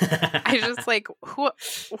 I just like,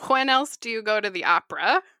 when else do you go to the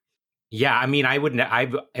opera? Yeah, I mean, I wouldn't.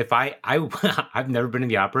 I've never been to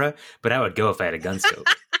the opera, but I would go if I had a gun scope.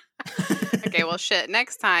 Okay, well, shit.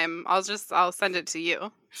 Next time, I'll send it to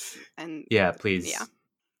you. And yeah, please. Yeah,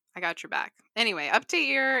 I got your back. Anyway, update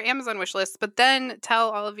your Amazon wish list, but then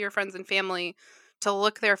tell all of your friends and family to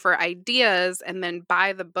look there for ideas and then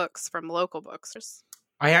buy the books from local bookstores.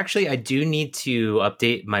 I do need to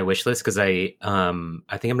update my wish list because I think I'm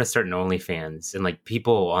gonna start an OnlyFans, and like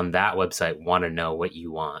people on that website want to know what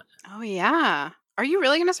you want. Oh yeah, are you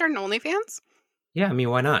really gonna start an OnlyFans? Yeah, I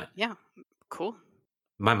mean, why not? Yeah, cool.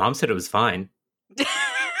 My mom said it was fine.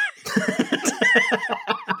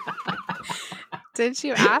 Did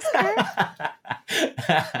you ask her?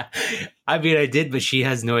 I mean, I did, but she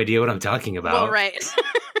has no idea what I'm talking about. Well, right.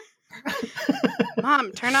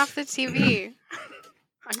 Mom, turn off the TV.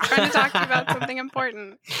 I'm trying to talk to you about something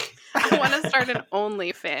important. I want to start an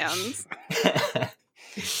OnlyFans.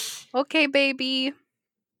 Okay, baby.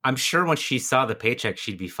 I'm sure once she saw the paycheck,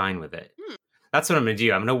 she'd be fine with it. Hmm. That's what I'm going to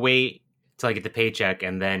do. I'm going to wait till I get the paycheck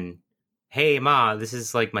and then, hey, Ma, this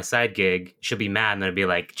is like my side gig. She'll be mad and then I'll be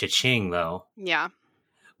like, cha-ching, though. Yeah.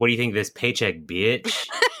 What do you think of this paycheck, bitch?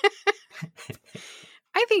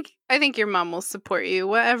 I think your mom will support you,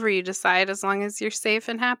 whatever you decide, as long as you're safe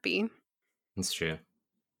and happy. It's true.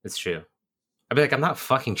 It's true. I'd be like, I'm not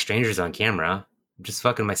fucking strangers on camera. I'm just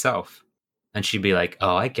fucking myself. And she'd be like,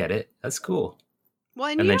 oh, I get it. That's cool. Well,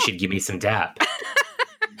 And then she'd give me some dap.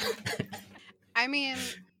 I mean,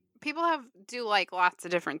 people do like lots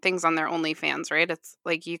of different things on their OnlyFans, right? It's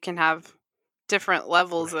like you can have different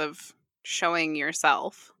levels of showing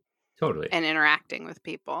yourself. Totally. And interacting with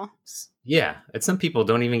people. Yeah. And some people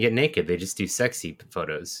don't even get naked. They just do sexy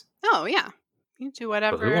photos. Oh, yeah. You do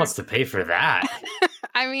whatever. But who wants to pay for that?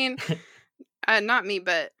 I mean, not me,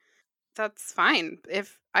 but that's fine.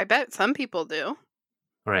 I bet some people do.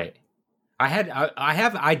 Right.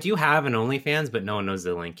 I do have an OnlyFans, but no one knows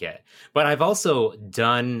the link yet. But I've also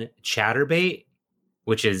done Chatterbait,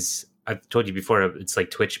 which is, I've told you before, it's like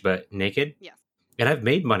Twitch, but naked. Yes. And I've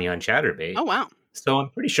made money on Chatterbait. Oh, wow. So I'm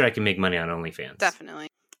pretty sure I can make money on OnlyFans. Definitely.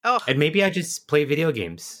 Oh. And maybe I just play video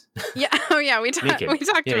games. Yeah. Oh, yeah. We talked about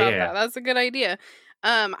that. That's a good idea.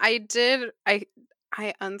 I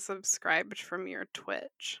unsubscribed from your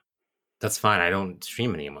Twitch. That's fine. I don't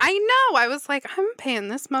stream anymore. I know. I was like, I'm paying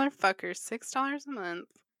this motherfucker $6 a month.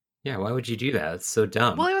 Yeah, why would you do that? It's so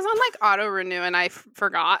dumb. Well, it was on like auto renew and I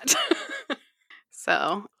forgot.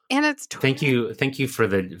 So, and it's Thank you for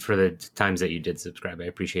the times that you did subscribe. I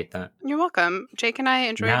appreciate that. You're welcome. Jake and I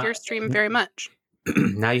enjoyed your stream very much.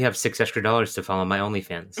 Now you have $6 extra to follow my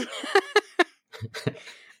OnlyFans.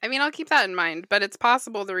 I mean, I'll keep that in mind, but it's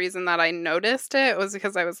possible the reason that I noticed it was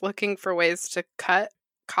because I was looking for ways to cut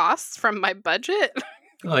costs from my budget.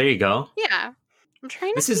 Oh, there you go. Yeah. I'm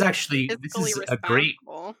trying to This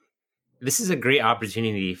is a great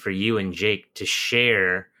opportunity for you and Jake to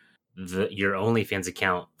share your OnlyFans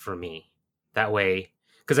account for me. That way,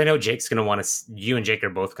 because I know Jake's going to want to, you and Jake are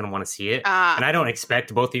both going to want to see it. And I don't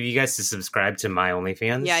expect both of you guys to subscribe to my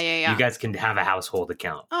OnlyFans. Yeah. You guys can have a household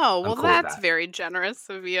account. Oh, well, that's very generous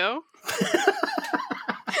of you.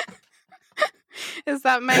 Is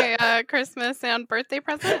that my Christmas and birthday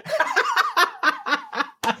present?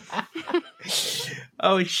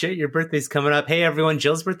 Oh, shit. Your birthday's coming up. Hey, everyone.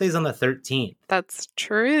 Jill's birthday's on the 13th. That's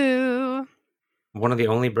true. One of the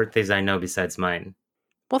only birthdays I know besides mine.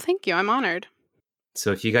 Well, thank you. I'm honored.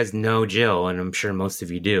 So if you guys know Jill, and I'm sure most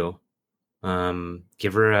of you do,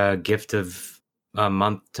 give her a gift of a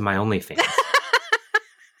month to my OnlyFans.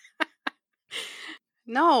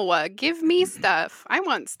 No, give me stuff. I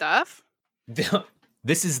want stuff.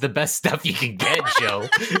 This is the best stuff you can get, Jill.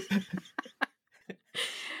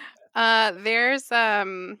 There's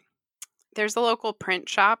a local print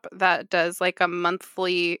shop that does like a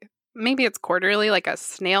monthly, maybe it's quarterly, like a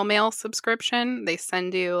snail mail subscription. They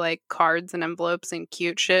send you like cards and envelopes and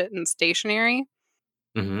cute shit and stationery.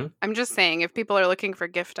 Mm-hmm. I'm just saying, if people are looking for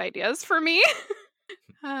gift ideas for me,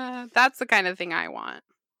 that's the kind of thing I want.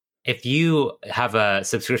 If you have a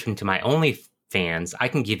subscription to my OnlyFans, I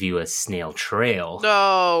can give you a snail trail.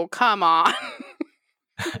 Oh, come on.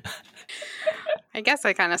 I guess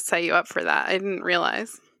I kind of set you up for that. I didn't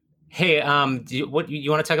realize. Hey, you want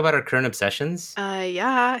to talk about our current obsessions?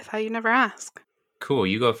 Yeah, I thought you'd never ask. Cool,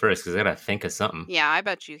 you go first because I gotta think of something. Yeah, I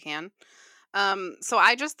bet you can. So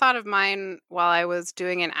I just thought of mine while I was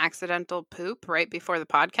doing an accidental poop right before the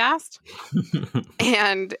podcast,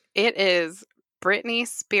 and it is Britney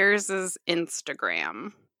Spears's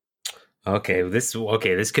Instagram. Okay, this is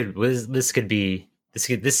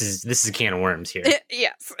a can of worms here.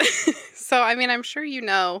 Yes. So, I mean, I'm sure you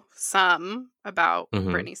know some about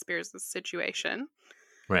Britney Spears' situation.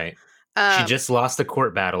 Right. She just lost a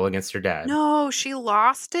court battle against her dad. No, she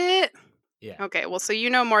lost it? Yeah. Okay, well, so you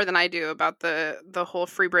know more than I do about the whole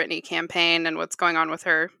Free Britney campaign and what's going on with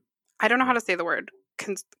her. I don't know how to say the word.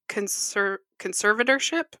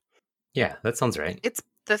 Conservatorship? Yeah, that sounds right. It's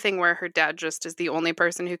the thing where her dad just is the only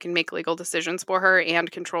person who can make legal decisions for her and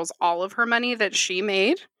controls all of her money that she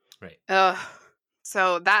made. Right.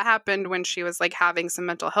 So that happened when she was like having some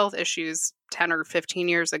mental health issues 10 or 15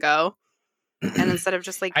 years ago. And instead of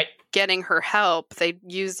just like getting her help, they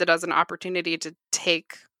used it as an opportunity to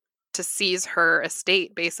seize her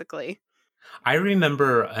estate, basically. I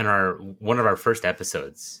remember in one of our first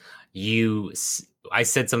episodes, I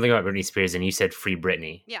said something about Britney Spears and you said Free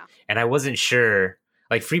Britney. Yeah. And I wasn't sure.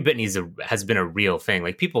 Like, Free Britney has been a real thing.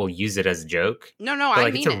 Like, people use it as a joke. No, but,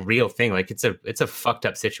 I mean it's a real thing. Like, it's a fucked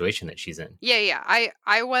up situation that she's in. Yeah.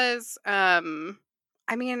 I was, I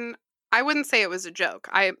mean, I wouldn't say it was a joke.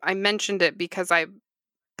 I mentioned it because I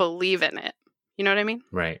believe in it. You know what I mean?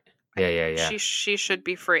 Right. Yeah. She should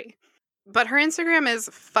be free. But her Instagram is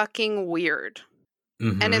fucking weird.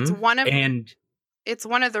 Mm-hmm. And And it's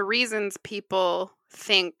one of the reasons people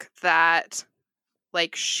think that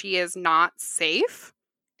like she is not safe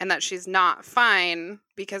and that she's not fine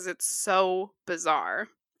because it's so bizarre.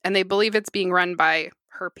 And they believe it's being run by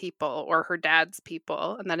her people or her dad's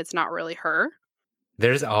people and that it's not really her.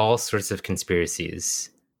 there's all sorts of conspiracies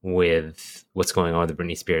with what's going on with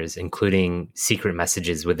Britney Spears, including secret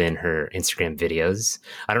messages within her Instagram videos.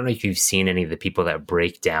 I don't know if you've seen any of the people that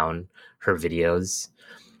break down her videos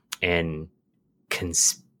and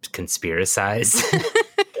conspiracize.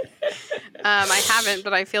 I haven't,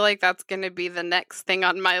 but I feel like that's going to be the next thing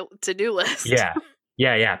on my to-do list.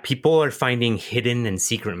 Yeah. People are finding hidden and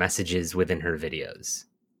secret messages within her videos.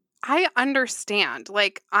 I understand.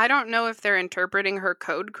 Like, I don't know if they're interpreting her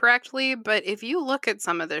code correctly, but if you look at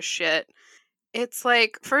some of this shit, it's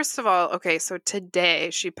like, first of all, okay, so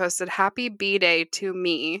today she posted happy B-Day to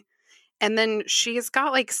me, and then she's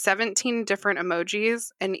got like 17 different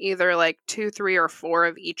emojis and either like 2, 3, or 4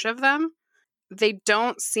 of each of them. They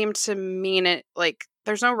don't seem to mean it, like,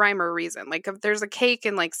 there's no rhyme or reason. Like, if there's a cake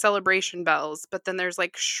and like celebration bells, but then there's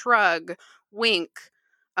like shrug, wink,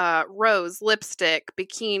 rose, lipstick,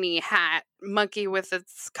 bikini, hat, monkey with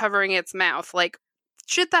its covering its mouth, like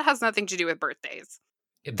shit that has nothing to do with birthdays.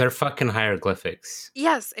 They're fucking hieroglyphics.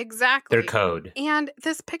 Yes, exactly. Their code. And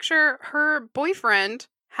this picture, her boyfriend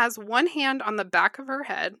has one hand on the back of her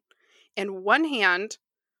head and one hand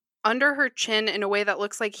under her chin in a way that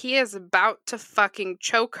looks like he is about to fucking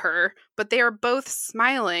choke her, but they are both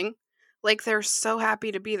smiling like they're so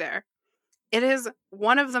happy to be there. It is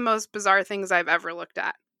one of the most bizarre things I've ever looked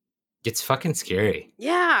at. It's fucking scary.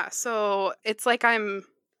 Yeah, so it's like I'm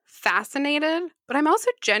fascinated, but I'm also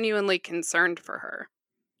genuinely concerned for her.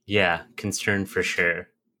 Yeah, concerned for sure.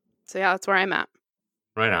 So yeah, that's where I'm at.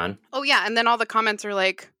 Right on. Oh yeah, and then all the comments are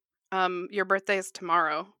like, your birthday is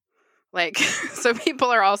tomorrow. Like, so people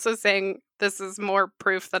are also saying this is more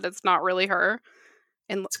proof that it's not really her.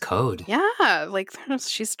 And it's code. Yeah, like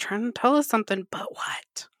she's trying to tell us something, but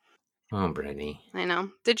what? Oh, Brittany. I know.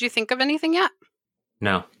 Did you think of anything yet?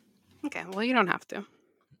 No. Okay, well, you don't have to.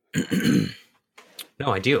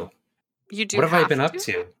 No, I do. You do. What have I been up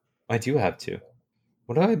to? I do have to.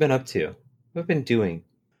 What have I been up to? What have I been doing?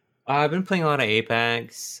 I've been playing a lot of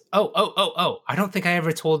Apex. Oh! I don't think I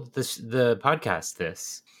ever told the podcast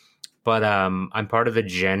this, but I'm part of a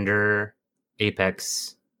gender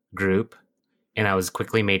Apex group, and I was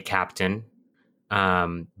quickly made captain.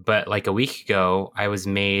 But like a week ago, I was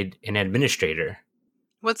made an administrator.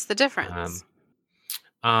 What's the difference?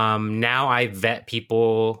 Now I vet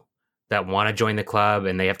people that want to join the club,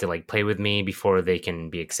 and they have to like play with me before they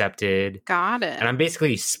can be accepted. Got it. And I'm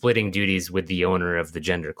basically splitting duties with the owner of the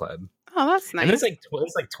gender club. Oh, that's nice. And there's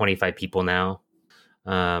like 25 people now.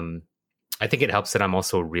 I think it helps that I'm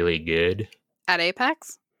also really good at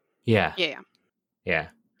Apex. Yeah.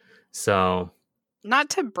 So,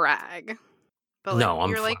 not to brag, but like, no,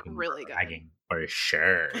 you're like really bragging for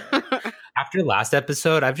sure. After last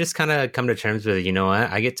episode, I've just kind of come to terms with, you know what?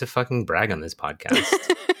 I get to fucking brag on this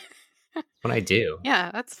podcast. What I do. Yeah,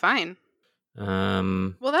 that's fine.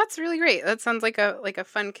 Well, that's really great. That sounds like a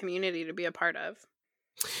fun community to be a part of.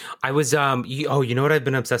 I was you know what I've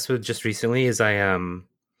been obsessed with just recently is I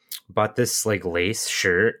bought this like lace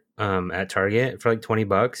shirt at Target for like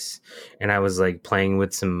 $20, and I was like playing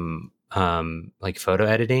with some like photo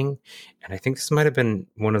editing, and I think this might have been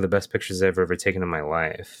one of the best pictures I've ever taken in my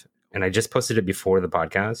life. And I just posted it before the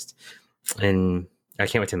podcast, and I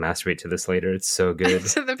can't wait to masturbate to this later. It's so good.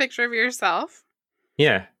 To the picture of yourself?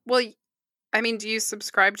 Yeah. Well, I mean, do you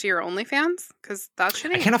subscribe to your OnlyFans? Because that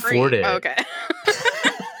shouldn't. I can't afford it. Oh, okay.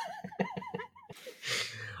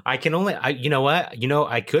 I can only. You know what?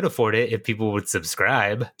 I could afford it if people would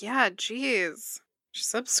subscribe. Yeah, geez,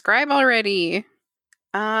 subscribe already.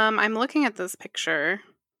 I'm looking at this picture.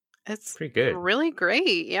 It's pretty good. Really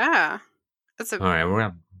great. Yeah. All right, we're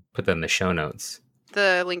gonna put that in the show notes.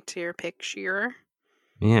 The link to your picture.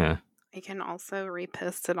 Yeah. I can also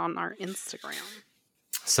repost it on our Instagram.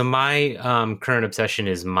 So my current obsession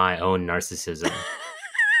is my own narcissism.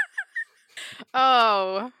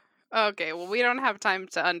 Oh, okay. Well, we don't have time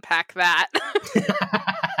to unpack that.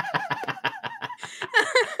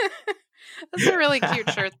 That's a really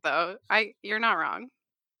cute shirt, though. You're not wrong.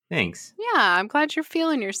 Thanks. Yeah, I'm glad you're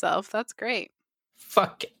feeling yourself. That's great.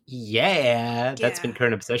 Fuck yeah. That's been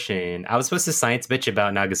current obsession. I was supposed to science bitch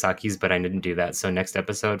about Nagasaki's, but I didn't do that. So next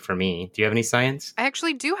episode for me. Do you have any science? I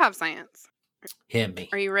actually do have science. Hit me.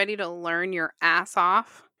 Are you ready to learn your ass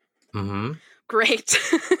off? Mm-hmm. Great.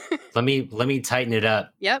 Let me tighten it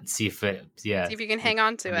up. Yep. See if it. Yeah. See if you can hang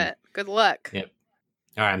on to it. Good luck. Yep.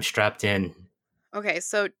 All right, I'm strapped in. Okay,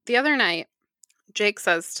 so the other night, Jake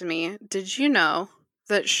says to me, "Did you know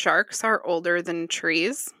that sharks are older than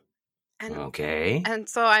trees?" Okay. And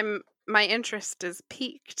so my interest is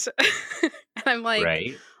piqued. And I'm like,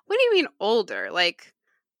 Right. "What do you mean older? Like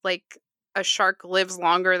a shark lives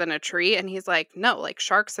longer than a tree?" And he's like, "No, like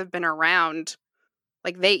sharks have been around,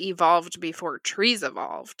 like they evolved before trees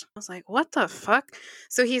evolved." I was like, "What the fuck?"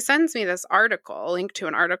 So he sends me this article, a link to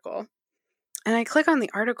an article. And I click on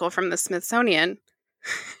the article from the Smithsonian.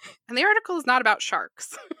 And the article is not about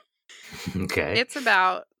sharks. Okay. It's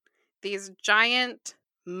about these giant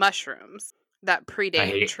mushrooms that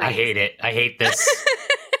predate trees. I hate it. I hate this.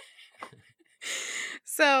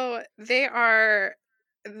 So they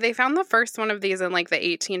found the first one of these in like the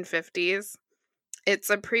 1850s.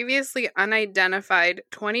 It's a previously unidentified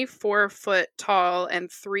 24-foot tall and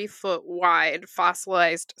 3-foot wide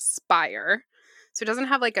fossilized spire. So it doesn't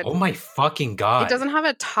have like a... Oh my fucking God. It doesn't have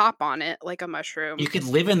a top on it like a mushroom. You could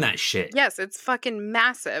live in that shit. Yes, it's fucking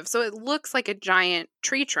massive. So it looks like a giant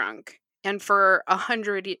tree trunk. And for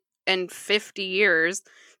 150 years,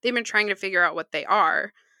 they've been trying to figure out what they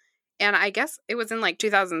are. And I guess it was in like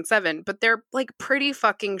 2007, but they're like pretty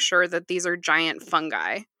fucking sure that these are giant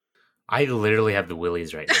fungi. I literally have the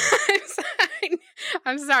willies right now.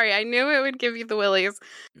 I'm sorry. I knew it would give you the willies.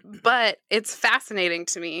 But it's fascinating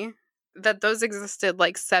to me that those existed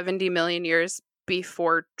like 70 million years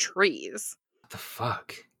before trees. What the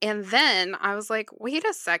fuck? And then I was like, wait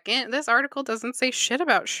a second. This article doesn't say shit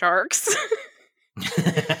about sharks.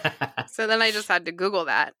 So then I just had to Google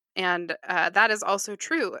that. And that is also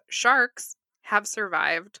true. Sharks have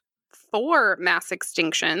survived 4 mass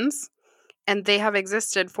extinctions, and they have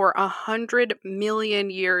existed for 100 million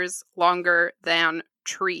years longer than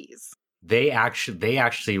trees. They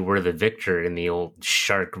actually were the victor in the old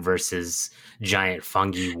shark versus giant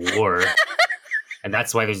fungi war. And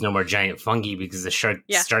that's why there's no more giant fungi, because the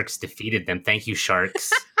sharks defeated them. Thank you,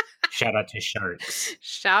 sharks. Shout out to sharks.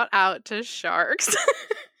 Shout out to sharks.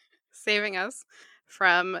 Saving us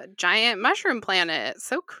from giant mushroom planet.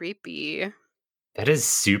 So creepy. That is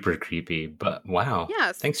super creepy, but wow.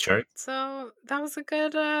 Yes. Thanks, shark. So that was a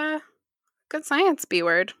good science B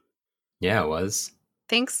word. Yeah, it was.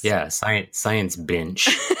 Thanks. Yeah, science binge.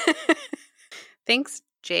 Thanks,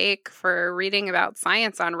 Jake, for reading about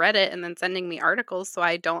science on Reddit and then sending me articles so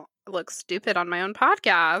I don't look stupid on my own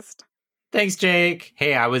podcast. Thanks, Jake.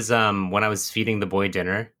 Hey, I was when I was feeding the boy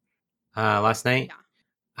dinner last night. Yeah.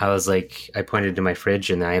 I was like, I pointed to my fridge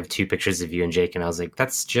and I have 2 pictures of you and Jake, and I was like,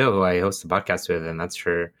 "That's Joe I host the podcast with, and that's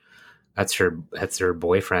her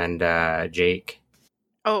boyfriend, Jake."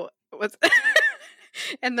 Oh, what's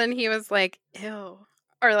and then he was like, "Ew,"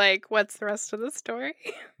 or like, "What's the rest of the story?"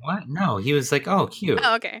 What? No, he was like, "Oh, cute."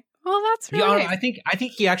 Oh, okay. Well, that's really Yeah, nice. I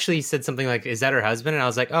think he actually said something like, "Is that her husband?" And I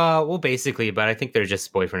was like, "Oh, well, basically, but I think they're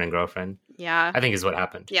just boyfriend and girlfriend." Yeah. I think is what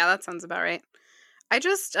happened. Yeah, that sounds about right. I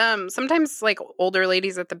just sometimes like older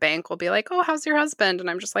ladies at the bank will be like, "Oh, how's your husband?" And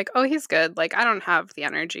I'm just like, "Oh, he's good." Like I don't have the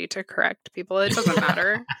energy to correct people. It doesn't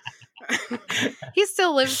matter. He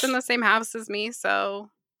still lives in the same house as me, so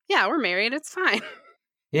yeah, we're married. It's fine.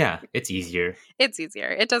 Yeah, it's easier. It's easier.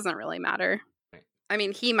 It doesn't really matter. I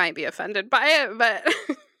mean, he might be offended by it, but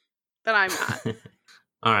but I'm not.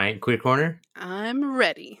 All right, queer corner. I'm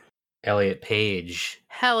ready. Elliot Page.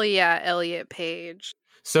 Hell yeah, Elliot Page.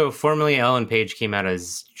 So formerly Ellen Page came out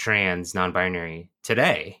as trans, non-binary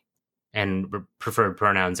today, and preferred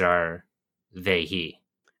pronouns are they, he.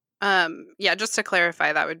 Yeah, just to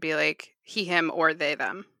clarify, that would be like he, him, or they,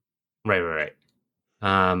 them. Right.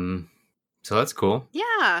 So that's cool.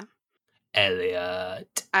 Yeah.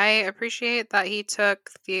 Elliot. I appreciate that he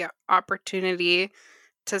took the opportunity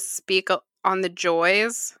to speak on the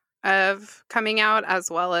joys of coming out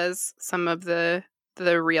as well as some of the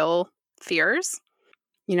real fears.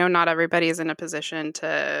 You know, not everybody is in a position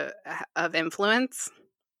of influence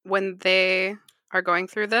when they are going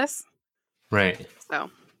through this. Right. So,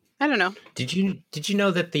 I don't know. Did you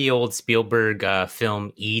know that the old Spielberg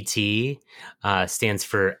film E.T. Stands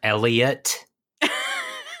for Elliot?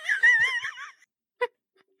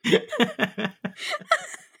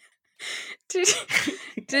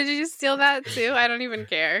 Did you steal that too? I don't even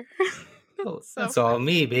care. That's all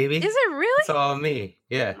me, baby. Is it really? It's all me.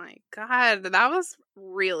 Yeah. Oh my God, that was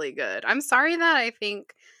really good. I'm sorry that I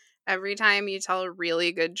think every time you tell a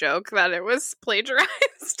really good joke that it was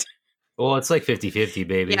plagiarized. Well, it's like 50-50,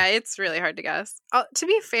 baby. Yeah, it's really hard to guess. To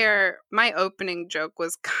be fair, my opening joke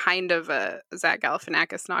was kind of a Zach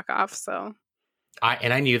Galifianakis knockoff, so.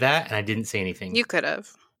 I knew that, and I didn't say anything. You could have.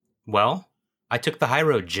 Well, I took the high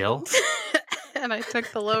road, Jill. And I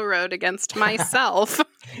took the low road against myself.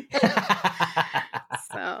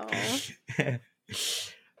 So,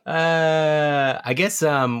 I guess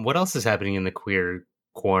what else is happening in the queer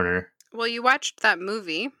corner? well, you watched that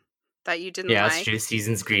movie that you didn't Yeah, like. that's true.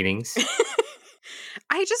 Season's greetings.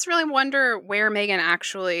 I just really wonder where Megan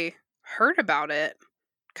actually heard about it.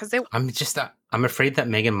 Because I'm afraid that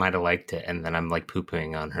Megan might have liked it, and then I'm like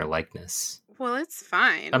poo-pooing on her likeness. well, it's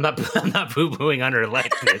fine. I'm not poo-pooing on her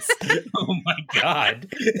likeness. Oh my god.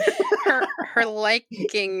 her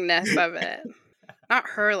likingness of it. Not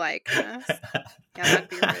her likeness. Yeah, that'd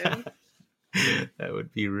be rude. That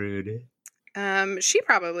would be rude. She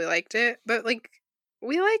probably liked it, but like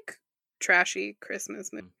we like trashy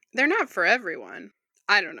Christmas movies. They're not for everyone.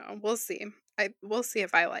 I don't know. We'll see. We'll see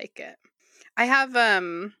if I like it. I have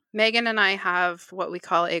Megan and I have what we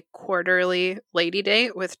call a quarterly lady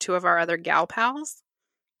date with two of our other gal pals.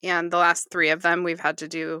 And the last three of them we've had to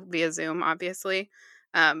do via Zoom, obviously.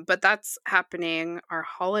 But that's happening. Our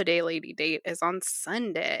holiday lady date is on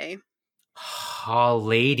Sunday.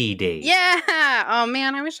 Lady date. Yeah. Oh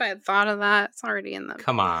man, I wish I had thought of that. It's already in the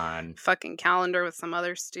Come on. fucking calendar with some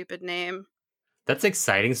other stupid name. That's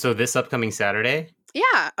exciting. So this upcoming Saturday?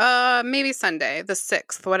 Yeah. Maybe Sunday, the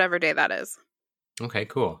 6th, whatever day that is. Okay,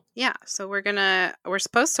 cool. Yeah. So we're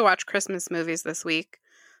supposed to watch Christmas movies this week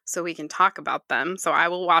so we can talk about them. So I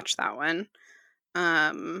will watch that one.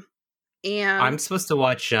 And I'm supposed to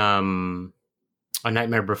watch A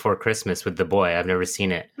Nightmare Before Christmas with the boy. I've never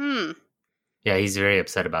seen it. Yeah, he's very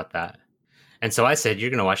upset about that. And so I said,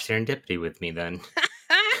 you're going to watch Serendipity with me then.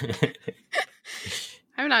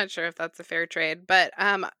 I'm not sure if that's a fair trade, but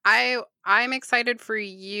I'm excited for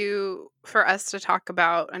us to talk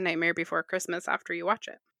about A Nightmare Before Christmas after you watch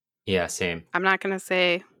it. Yeah, same. I'm not going to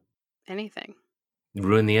say anything.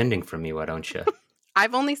 Ruin the ending for me, why don't you?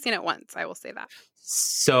 I've only seen it once, I will say that.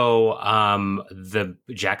 So, the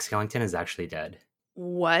Jack Skellington is actually dead.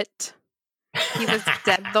 What? He was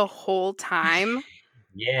dead the whole time?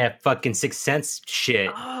 Yeah, fucking Sixth Sense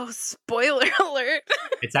shit. Oh, spoiler alert.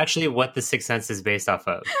 It's actually what the Sixth Sense is based off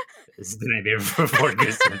of. This is The Nightmare Before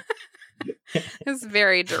Christmas. It's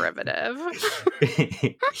very derivative.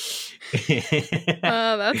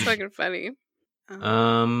 Oh, that's fucking funny.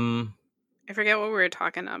 I forget what we were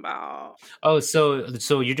talking about. Oh, so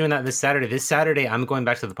you're doing that this Saturday. This Saturday, I'm going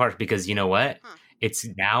back to the park because you know what? Huh. It's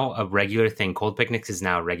now a regular thing. Cold picnics is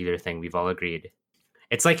now a regular thing. We've all agreed.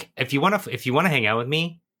 It's like if you want to hang out with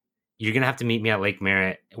me, you're gonna have to meet me at Lake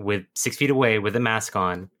Merritt with 6 feet away with a mask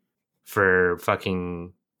on for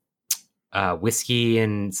fucking whiskey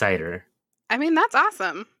and cider. I mean, that's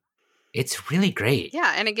awesome. It's really great.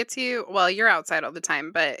 Yeah, and it gets you, well, you're outside all the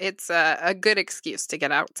time, but it's a good excuse to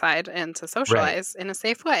get outside and to socialize in a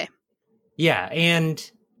safe way. Yeah,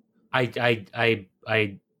 and I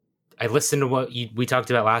listened to what we talked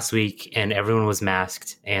about last week, and everyone was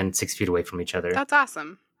masked and 6 feet away from each other. That's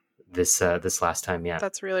awesome. This last time, yeah.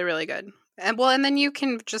 That's really, really good. And then you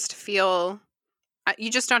can just feel, you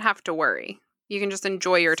just don't have to worry. You can just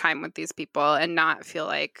enjoy your time with these people and not feel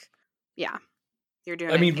like, yeah, you're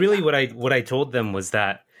doing. I mean, really, what I told them was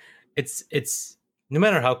that it's no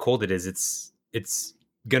matter how cold it is, it's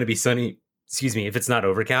gonna be sunny. Excuse me, if it's not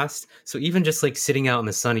overcast. So even just like sitting out in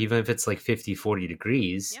the sun, even if it's like 50, 40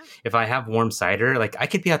 degrees, if I have warm cider, like I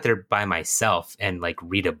could be out there by myself and like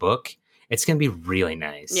read a book. It's going to be really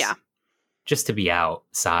nice. Yeah. Just to be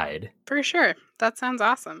outside. For sure. That sounds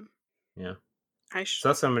awesome. Yeah. So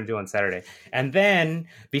that's what I'm going to do on Saturday. And then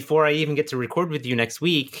before I even get to record with you next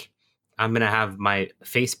week, I'm going to have my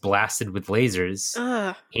face blasted with lasers.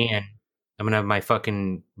 Ugh. And I'm going to have my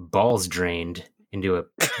fucking balls drained into a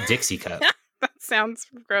Dixie cup. That sounds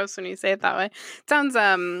gross when you say it that way. It sounds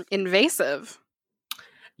invasive.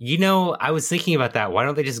 You know, I was thinking about that. Why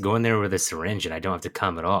don't they just go in there with a syringe and I don't have to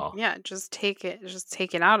come at all? Yeah, just take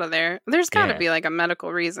it out of there. There's got to be like a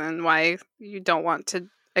medical reason why you don't want to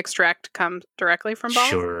extract cum directly from balls.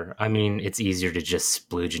 Sure. I mean, it's easier to just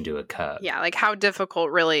splooge into a cup. Yeah, like how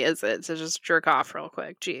difficult really is it to just jerk off real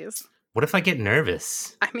quick? Jeez. What if I get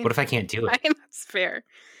nervous? I mean, what if I can't do it? I mean, that's fair.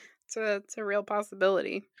 It's a real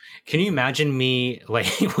possibility. Can you imagine me like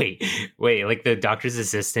wait, like the doctor's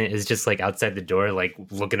assistant is just like outside the door, like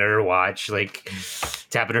looking at her watch, like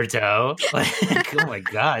tapping her toe? Like, oh my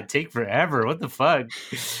God, take forever. What the fuck?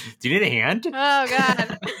 Do you need a hand? Oh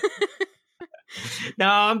God. No,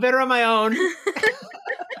 I'm better on my own.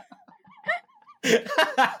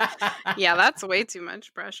 Yeah, that's way too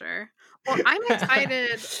much pressure. Well, I'm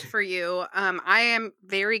excited for you. I am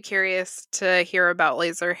very curious to hear about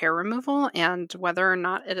laser hair removal and whether or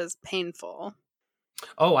not it is painful.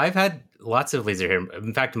 Oh, I've had lots of laser hair.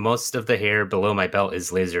 In fact, most of the hair below my belt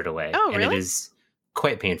is lasered away. Oh, and it really? is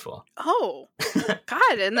quite painful. Oh,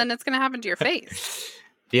 God. And then it's going to happen to your face.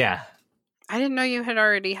 Yeah. I didn't know you had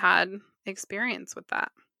already had experience with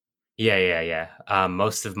that. Yeah.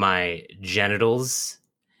 Most of my genitals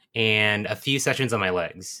and a few sessions on my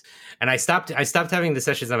legs. And I stopped having the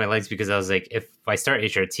sessions on my legs because I was like, if I start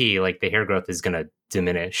HRT, like the hair growth is going to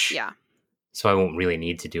diminish. Yeah. So I won't really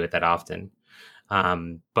need to do it that often.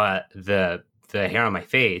 But the hair on my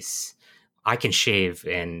face, I can shave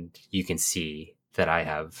and you can see that I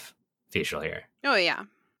have facial hair. Oh, yeah.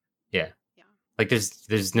 Yeah. Like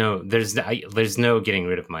there's no getting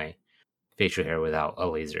rid of my facial hair without a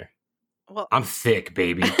laser. Well, I'm thick,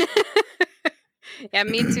 baby. Yeah,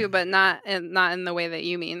 me too, but not in the way that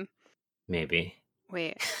you mean. Maybe.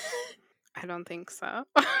 Wait, I don't think so.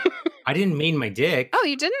 I didn't mean my dick. Oh,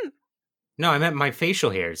 you didn't? No, I meant my facial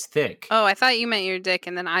hair is thick. Oh, I thought you meant your dick,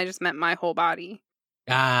 and then I just meant my whole body.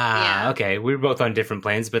 Ah, Yeah. okay. We're both on different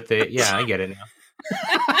planes, but yeah, I get it now.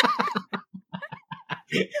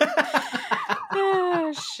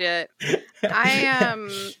 Oh, shit. I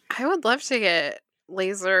would love to get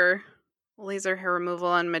laser hair removal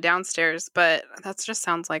on my downstairs, but that just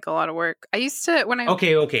sounds like a lot of work. I used to when I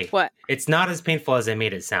Okay. What? It's not as painful as I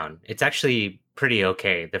made it sound. It's actually pretty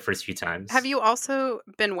okay the first few times. Have you also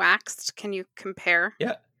been waxed? Can you compare?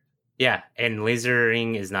 Yeah, and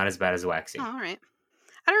lasering is not as bad as waxing. Oh, all right.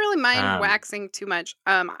 I don't really mind waxing too much.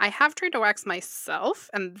 I have tried to wax myself,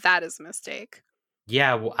 and that is a mistake.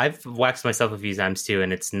 Yeah, well, I've waxed myself a few times too,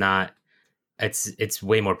 and it's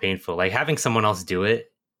way more painful. Like having someone else do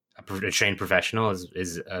it, a trained professional,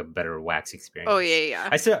 is a better wax experience. Oh yeah.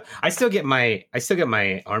 I still get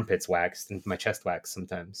my armpits waxed and my chest waxed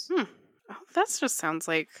sometimes. Oh, that just sounds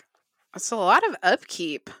like it's a lot of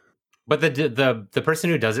upkeep. But the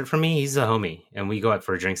person who does it for me, he's a homie, and we go out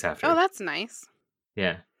for drinks after. Oh, that's nice.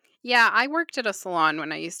 Yeah. Yeah, I worked at a salon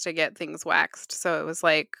when I used to get things waxed, so it was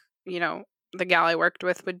like, the gal I worked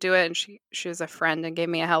with would do it, and she was a friend and gave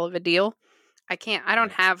me a hell of a deal. I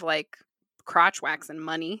don't have like crotch wax and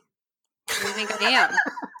money. What do you think I am?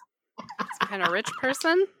 Some kind of rich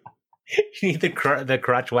person? You need the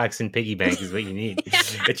crotch wax and piggy bank is what you need. Yeah.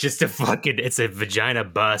 It's just it's a vagina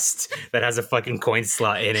bust that has a fucking coin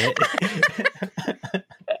slot in it.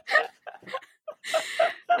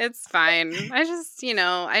 It's fine. I just,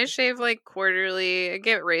 I shave like quarterly. I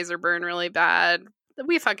get razor burn really bad.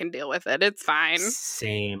 We fucking deal with it. It's fine.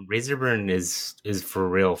 Same. Razor burn is for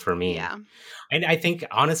real for me. Yeah. And I think,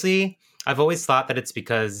 honestly, I've always thought that it's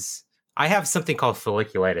because I have something called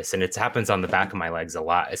folliculitis, and it happens on the back of my legs a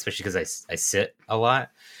lot, especially because I sit a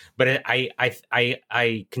lot. But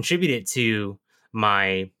I contribute it to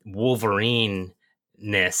my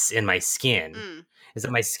Wolverine-ness in my skin. Is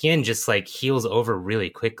that my skin just like heals over really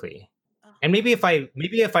quickly. And maybe if I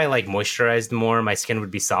like moisturized more, my skin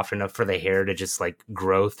would be soft enough for the hair to just like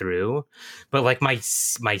grow through. But like my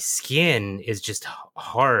skin is just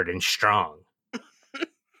hard and strong.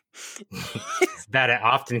 That it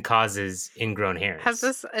often causes ingrown hairs.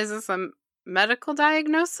 Is this a medical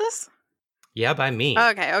diagnosis? Yeah, by me.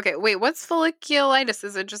 Okay. Wait, what's folliculitis?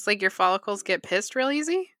 Is it just like your follicles get pissed real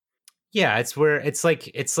easy? Yeah, it's where it's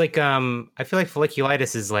like I feel like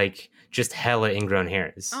folliculitis is like just hella ingrown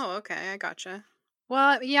hairs. Oh, okay, I gotcha.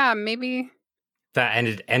 Well, yeah, maybe that, and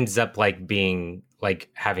it ends up like being like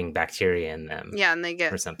having bacteria in them. Yeah, and they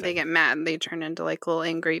get mad and they turn into like little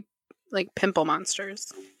angry like pimple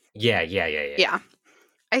monsters. Yeah. Yeah.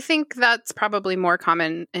 I think that's probably more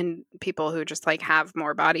common in people who just like have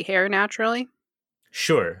more body hair naturally.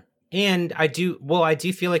 Sure. And I do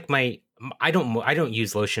feel like I don't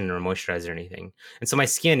use lotion or moisturizer or anything. And so my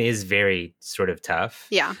skin is very sort of tough.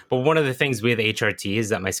 Yeah. But one of the things with HRT is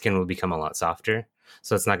that my skin will become a lot softer.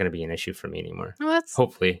 So it's not going to be an issue for me anymore. Well, that's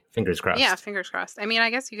hopefully, fingers crossed. Yeah, fingers crossed. I mean, I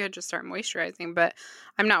guess you could just start moisturizing, but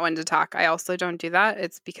I'm not one to talk. I also don't do that.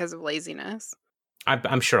 It's because of laziness.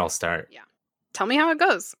 I'm sure I'll start. Yeah. Tell me how it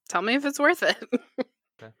goes. Tell me if it's worth it.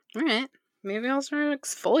 Okay. All right. Maybe I'll start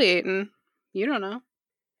exfoliating. You don't know.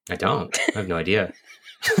 I don't. I have no idea.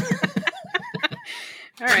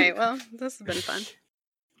 All right. Well, this has been fun.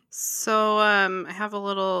 So I have a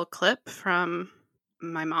little clip from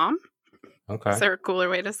my mom. Okay. Is there a cooler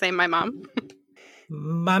way to say my mom?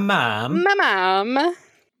 My mom. My mom.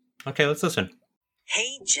 Okay, let's listen.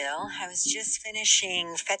 Hey, Jill. I was just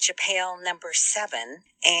finishing Fetch a Pail number 7,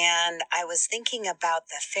 and I was thinking about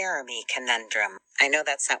the Fermi conundrum. I know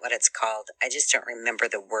that's not what it's called. I just don't remember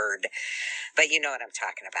the word, but you know what I'm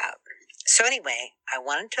talking about. So anyway, I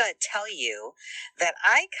wanted to tell you that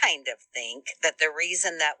I kind of think that the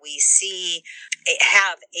reason that we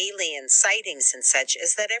have alien sightings and such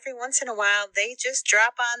is that every once in a while they just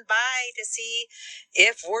drop on by to see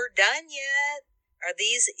if we're done yet. Are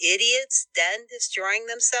these idiots done destroying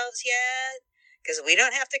themselves yet? Because we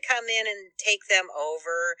don't have to come in and take them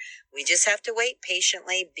over. We just have to wait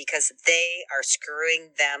patiently because they are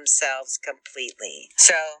screwing themselves completely.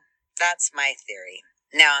 So that's my theory.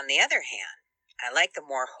 Now, on the other hand, I like the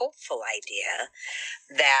more hopeful idea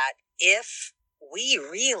that if we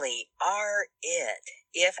really are it,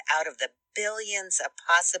 if out of the billions of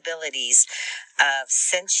possibilities of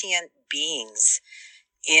sentient beings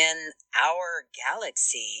in our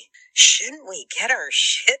galaxy, shouldn't we get our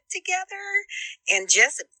shit together and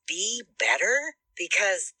just be better?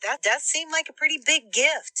 Because that does seem like a pretty big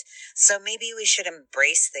gift. So maybe we should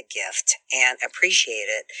embrace the gift and appreciate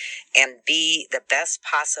it and be the best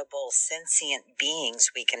possible sentient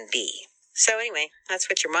beings we can be. So anyway, that's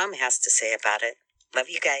what your mom has to say about it. Love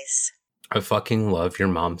you guys. I fucking love your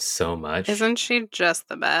mom so much. Isn't she just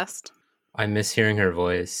the best? I miss hearing her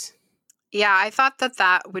voice. Yeah, I thought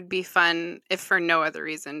that would be fun, if for no other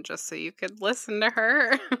reason, just so you could listen to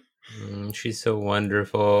her. She's so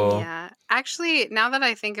wonderful. Yeah. Actually, now that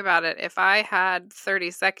I think about it, if I had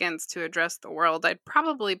 30 seconds to address the world, I'd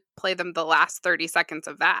probably play them the last 30 seconds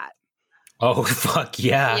of that. Oh, fuck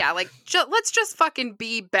yeah. Yeah, like, let's just fucking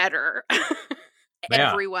be better.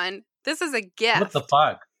 Yeah. Everyone. This is a gift. What the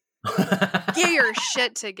fuck? Get your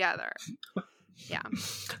shit together. Yeah.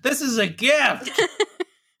 This is a gift.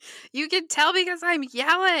 You can tell because I'm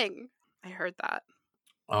yelling. I heard that.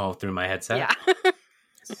 Oh, through my headset? Yeah.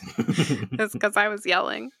 It's because I was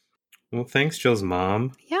yelling. Well, thanks, Jill's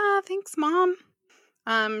mom. Yeah, thanks, Mom.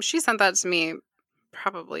 She sent that to me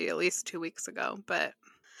probably at least 2 weeks ago, but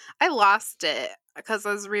I lost it because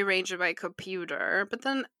I was rearranging my computer. But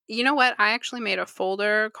then, you know what? I actually made a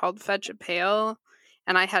folder called Fetch a Pail,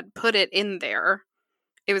 and I had put it in there.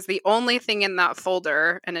 It was the only thing in that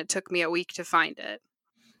folder, and it took me a week to find it.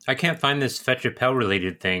 I can't find this Fetch a Pail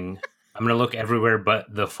related thing. I'm going to look everywhere but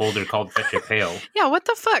the folder called Fetch a Pail. Yeah, what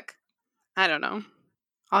the fuck? I don't know.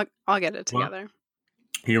 I'll get it together.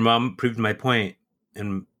 Well, your mom proved my point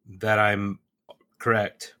and that I'm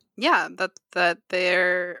correct. Yeah, that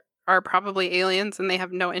there are probably aliens and they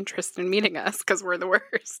have no interest in meeting us because we're the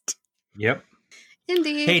worst. Yep.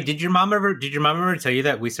 Indeed. Hey, did your mom ever tell you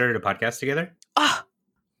that we started a podcast together? Oh.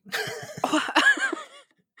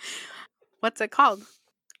 What's it called?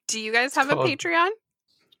 Do you guys have a Patreon?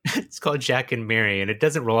 It's called Jack and Mary, and it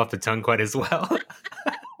doesn't roll off the tongue quite as well.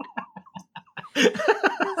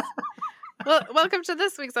 Well, welcome to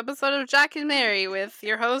this week's episode of Jack and Mary with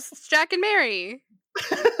your hosts, Jack and Mary.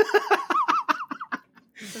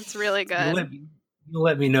 It's really good. You'll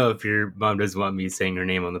let me know if your mom doesn't want me saying her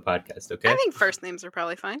name on the podcast, okay? I think first names are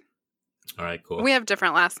probably fine. All right, cool. We have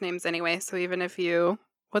different last names anyway, so even if you...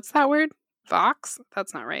 What's that word? Vox?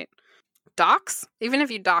 That's not right. Dox? Even if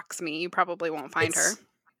you dox me, you probably won't find her.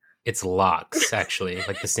 It's lox, actually,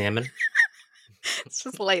 like the salmon. It's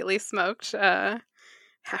just lightly smoked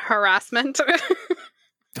harassment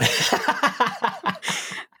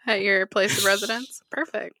at your place of residence.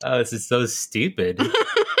 Perfect. Oh, this is so stupid.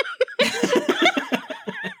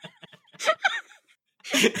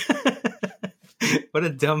 What a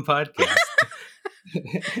dumb podcast.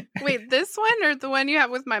 Wait, this one or the one you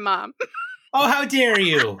have with my mom? Oh, how dare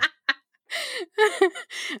you!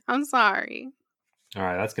 I'm sorry. All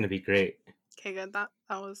right, that's going to be great. Okay, good. That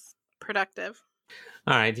was productive.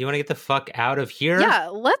 All right, do you want to get the fuck out of here? Yeah,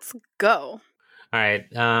 let's go. All right,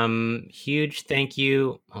 huge thank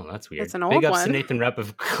you. Oh, that's weird. It's an old Big ups one. to Nathan Rupp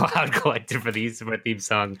of Cloud Collective for our theme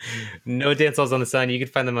song. No Dance Halls on the Sun. You can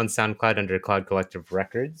find them on SoundCloud under Cloud Collective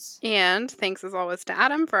Records. And thanks as always to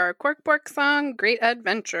Adam for our Corkbork song, Great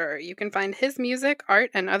Adventure. You can find his music, art,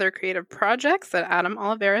 and other creative projects at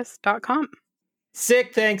adamoliveris.com.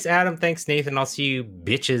 Sick. Thanks, Adam. Thanks, Nathan. I'll see you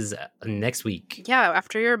bitches next week. Yeah,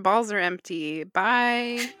 after your balls are empty.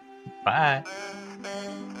 Bye. Bye.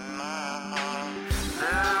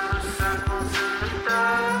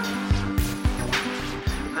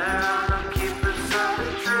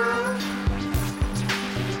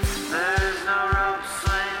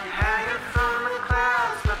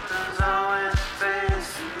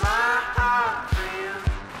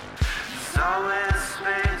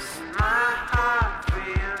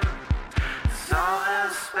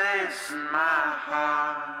 In my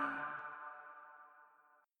heart.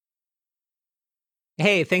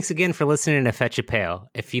 Hey, thanks again for listening to Fetch a Pail.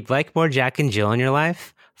 If you'd like more Jack and Jill in your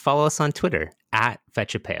life, follow us on Twitter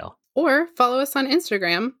 @FetchAPail. Or follow us on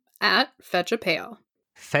Instagram @FetchAPail.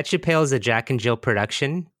 Fetch a Pail is a Jack and Jill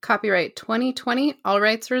production. Copyright 2020, all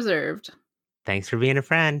rights reserved. Thanks for being a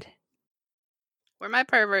friend. Where my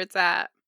perverts at?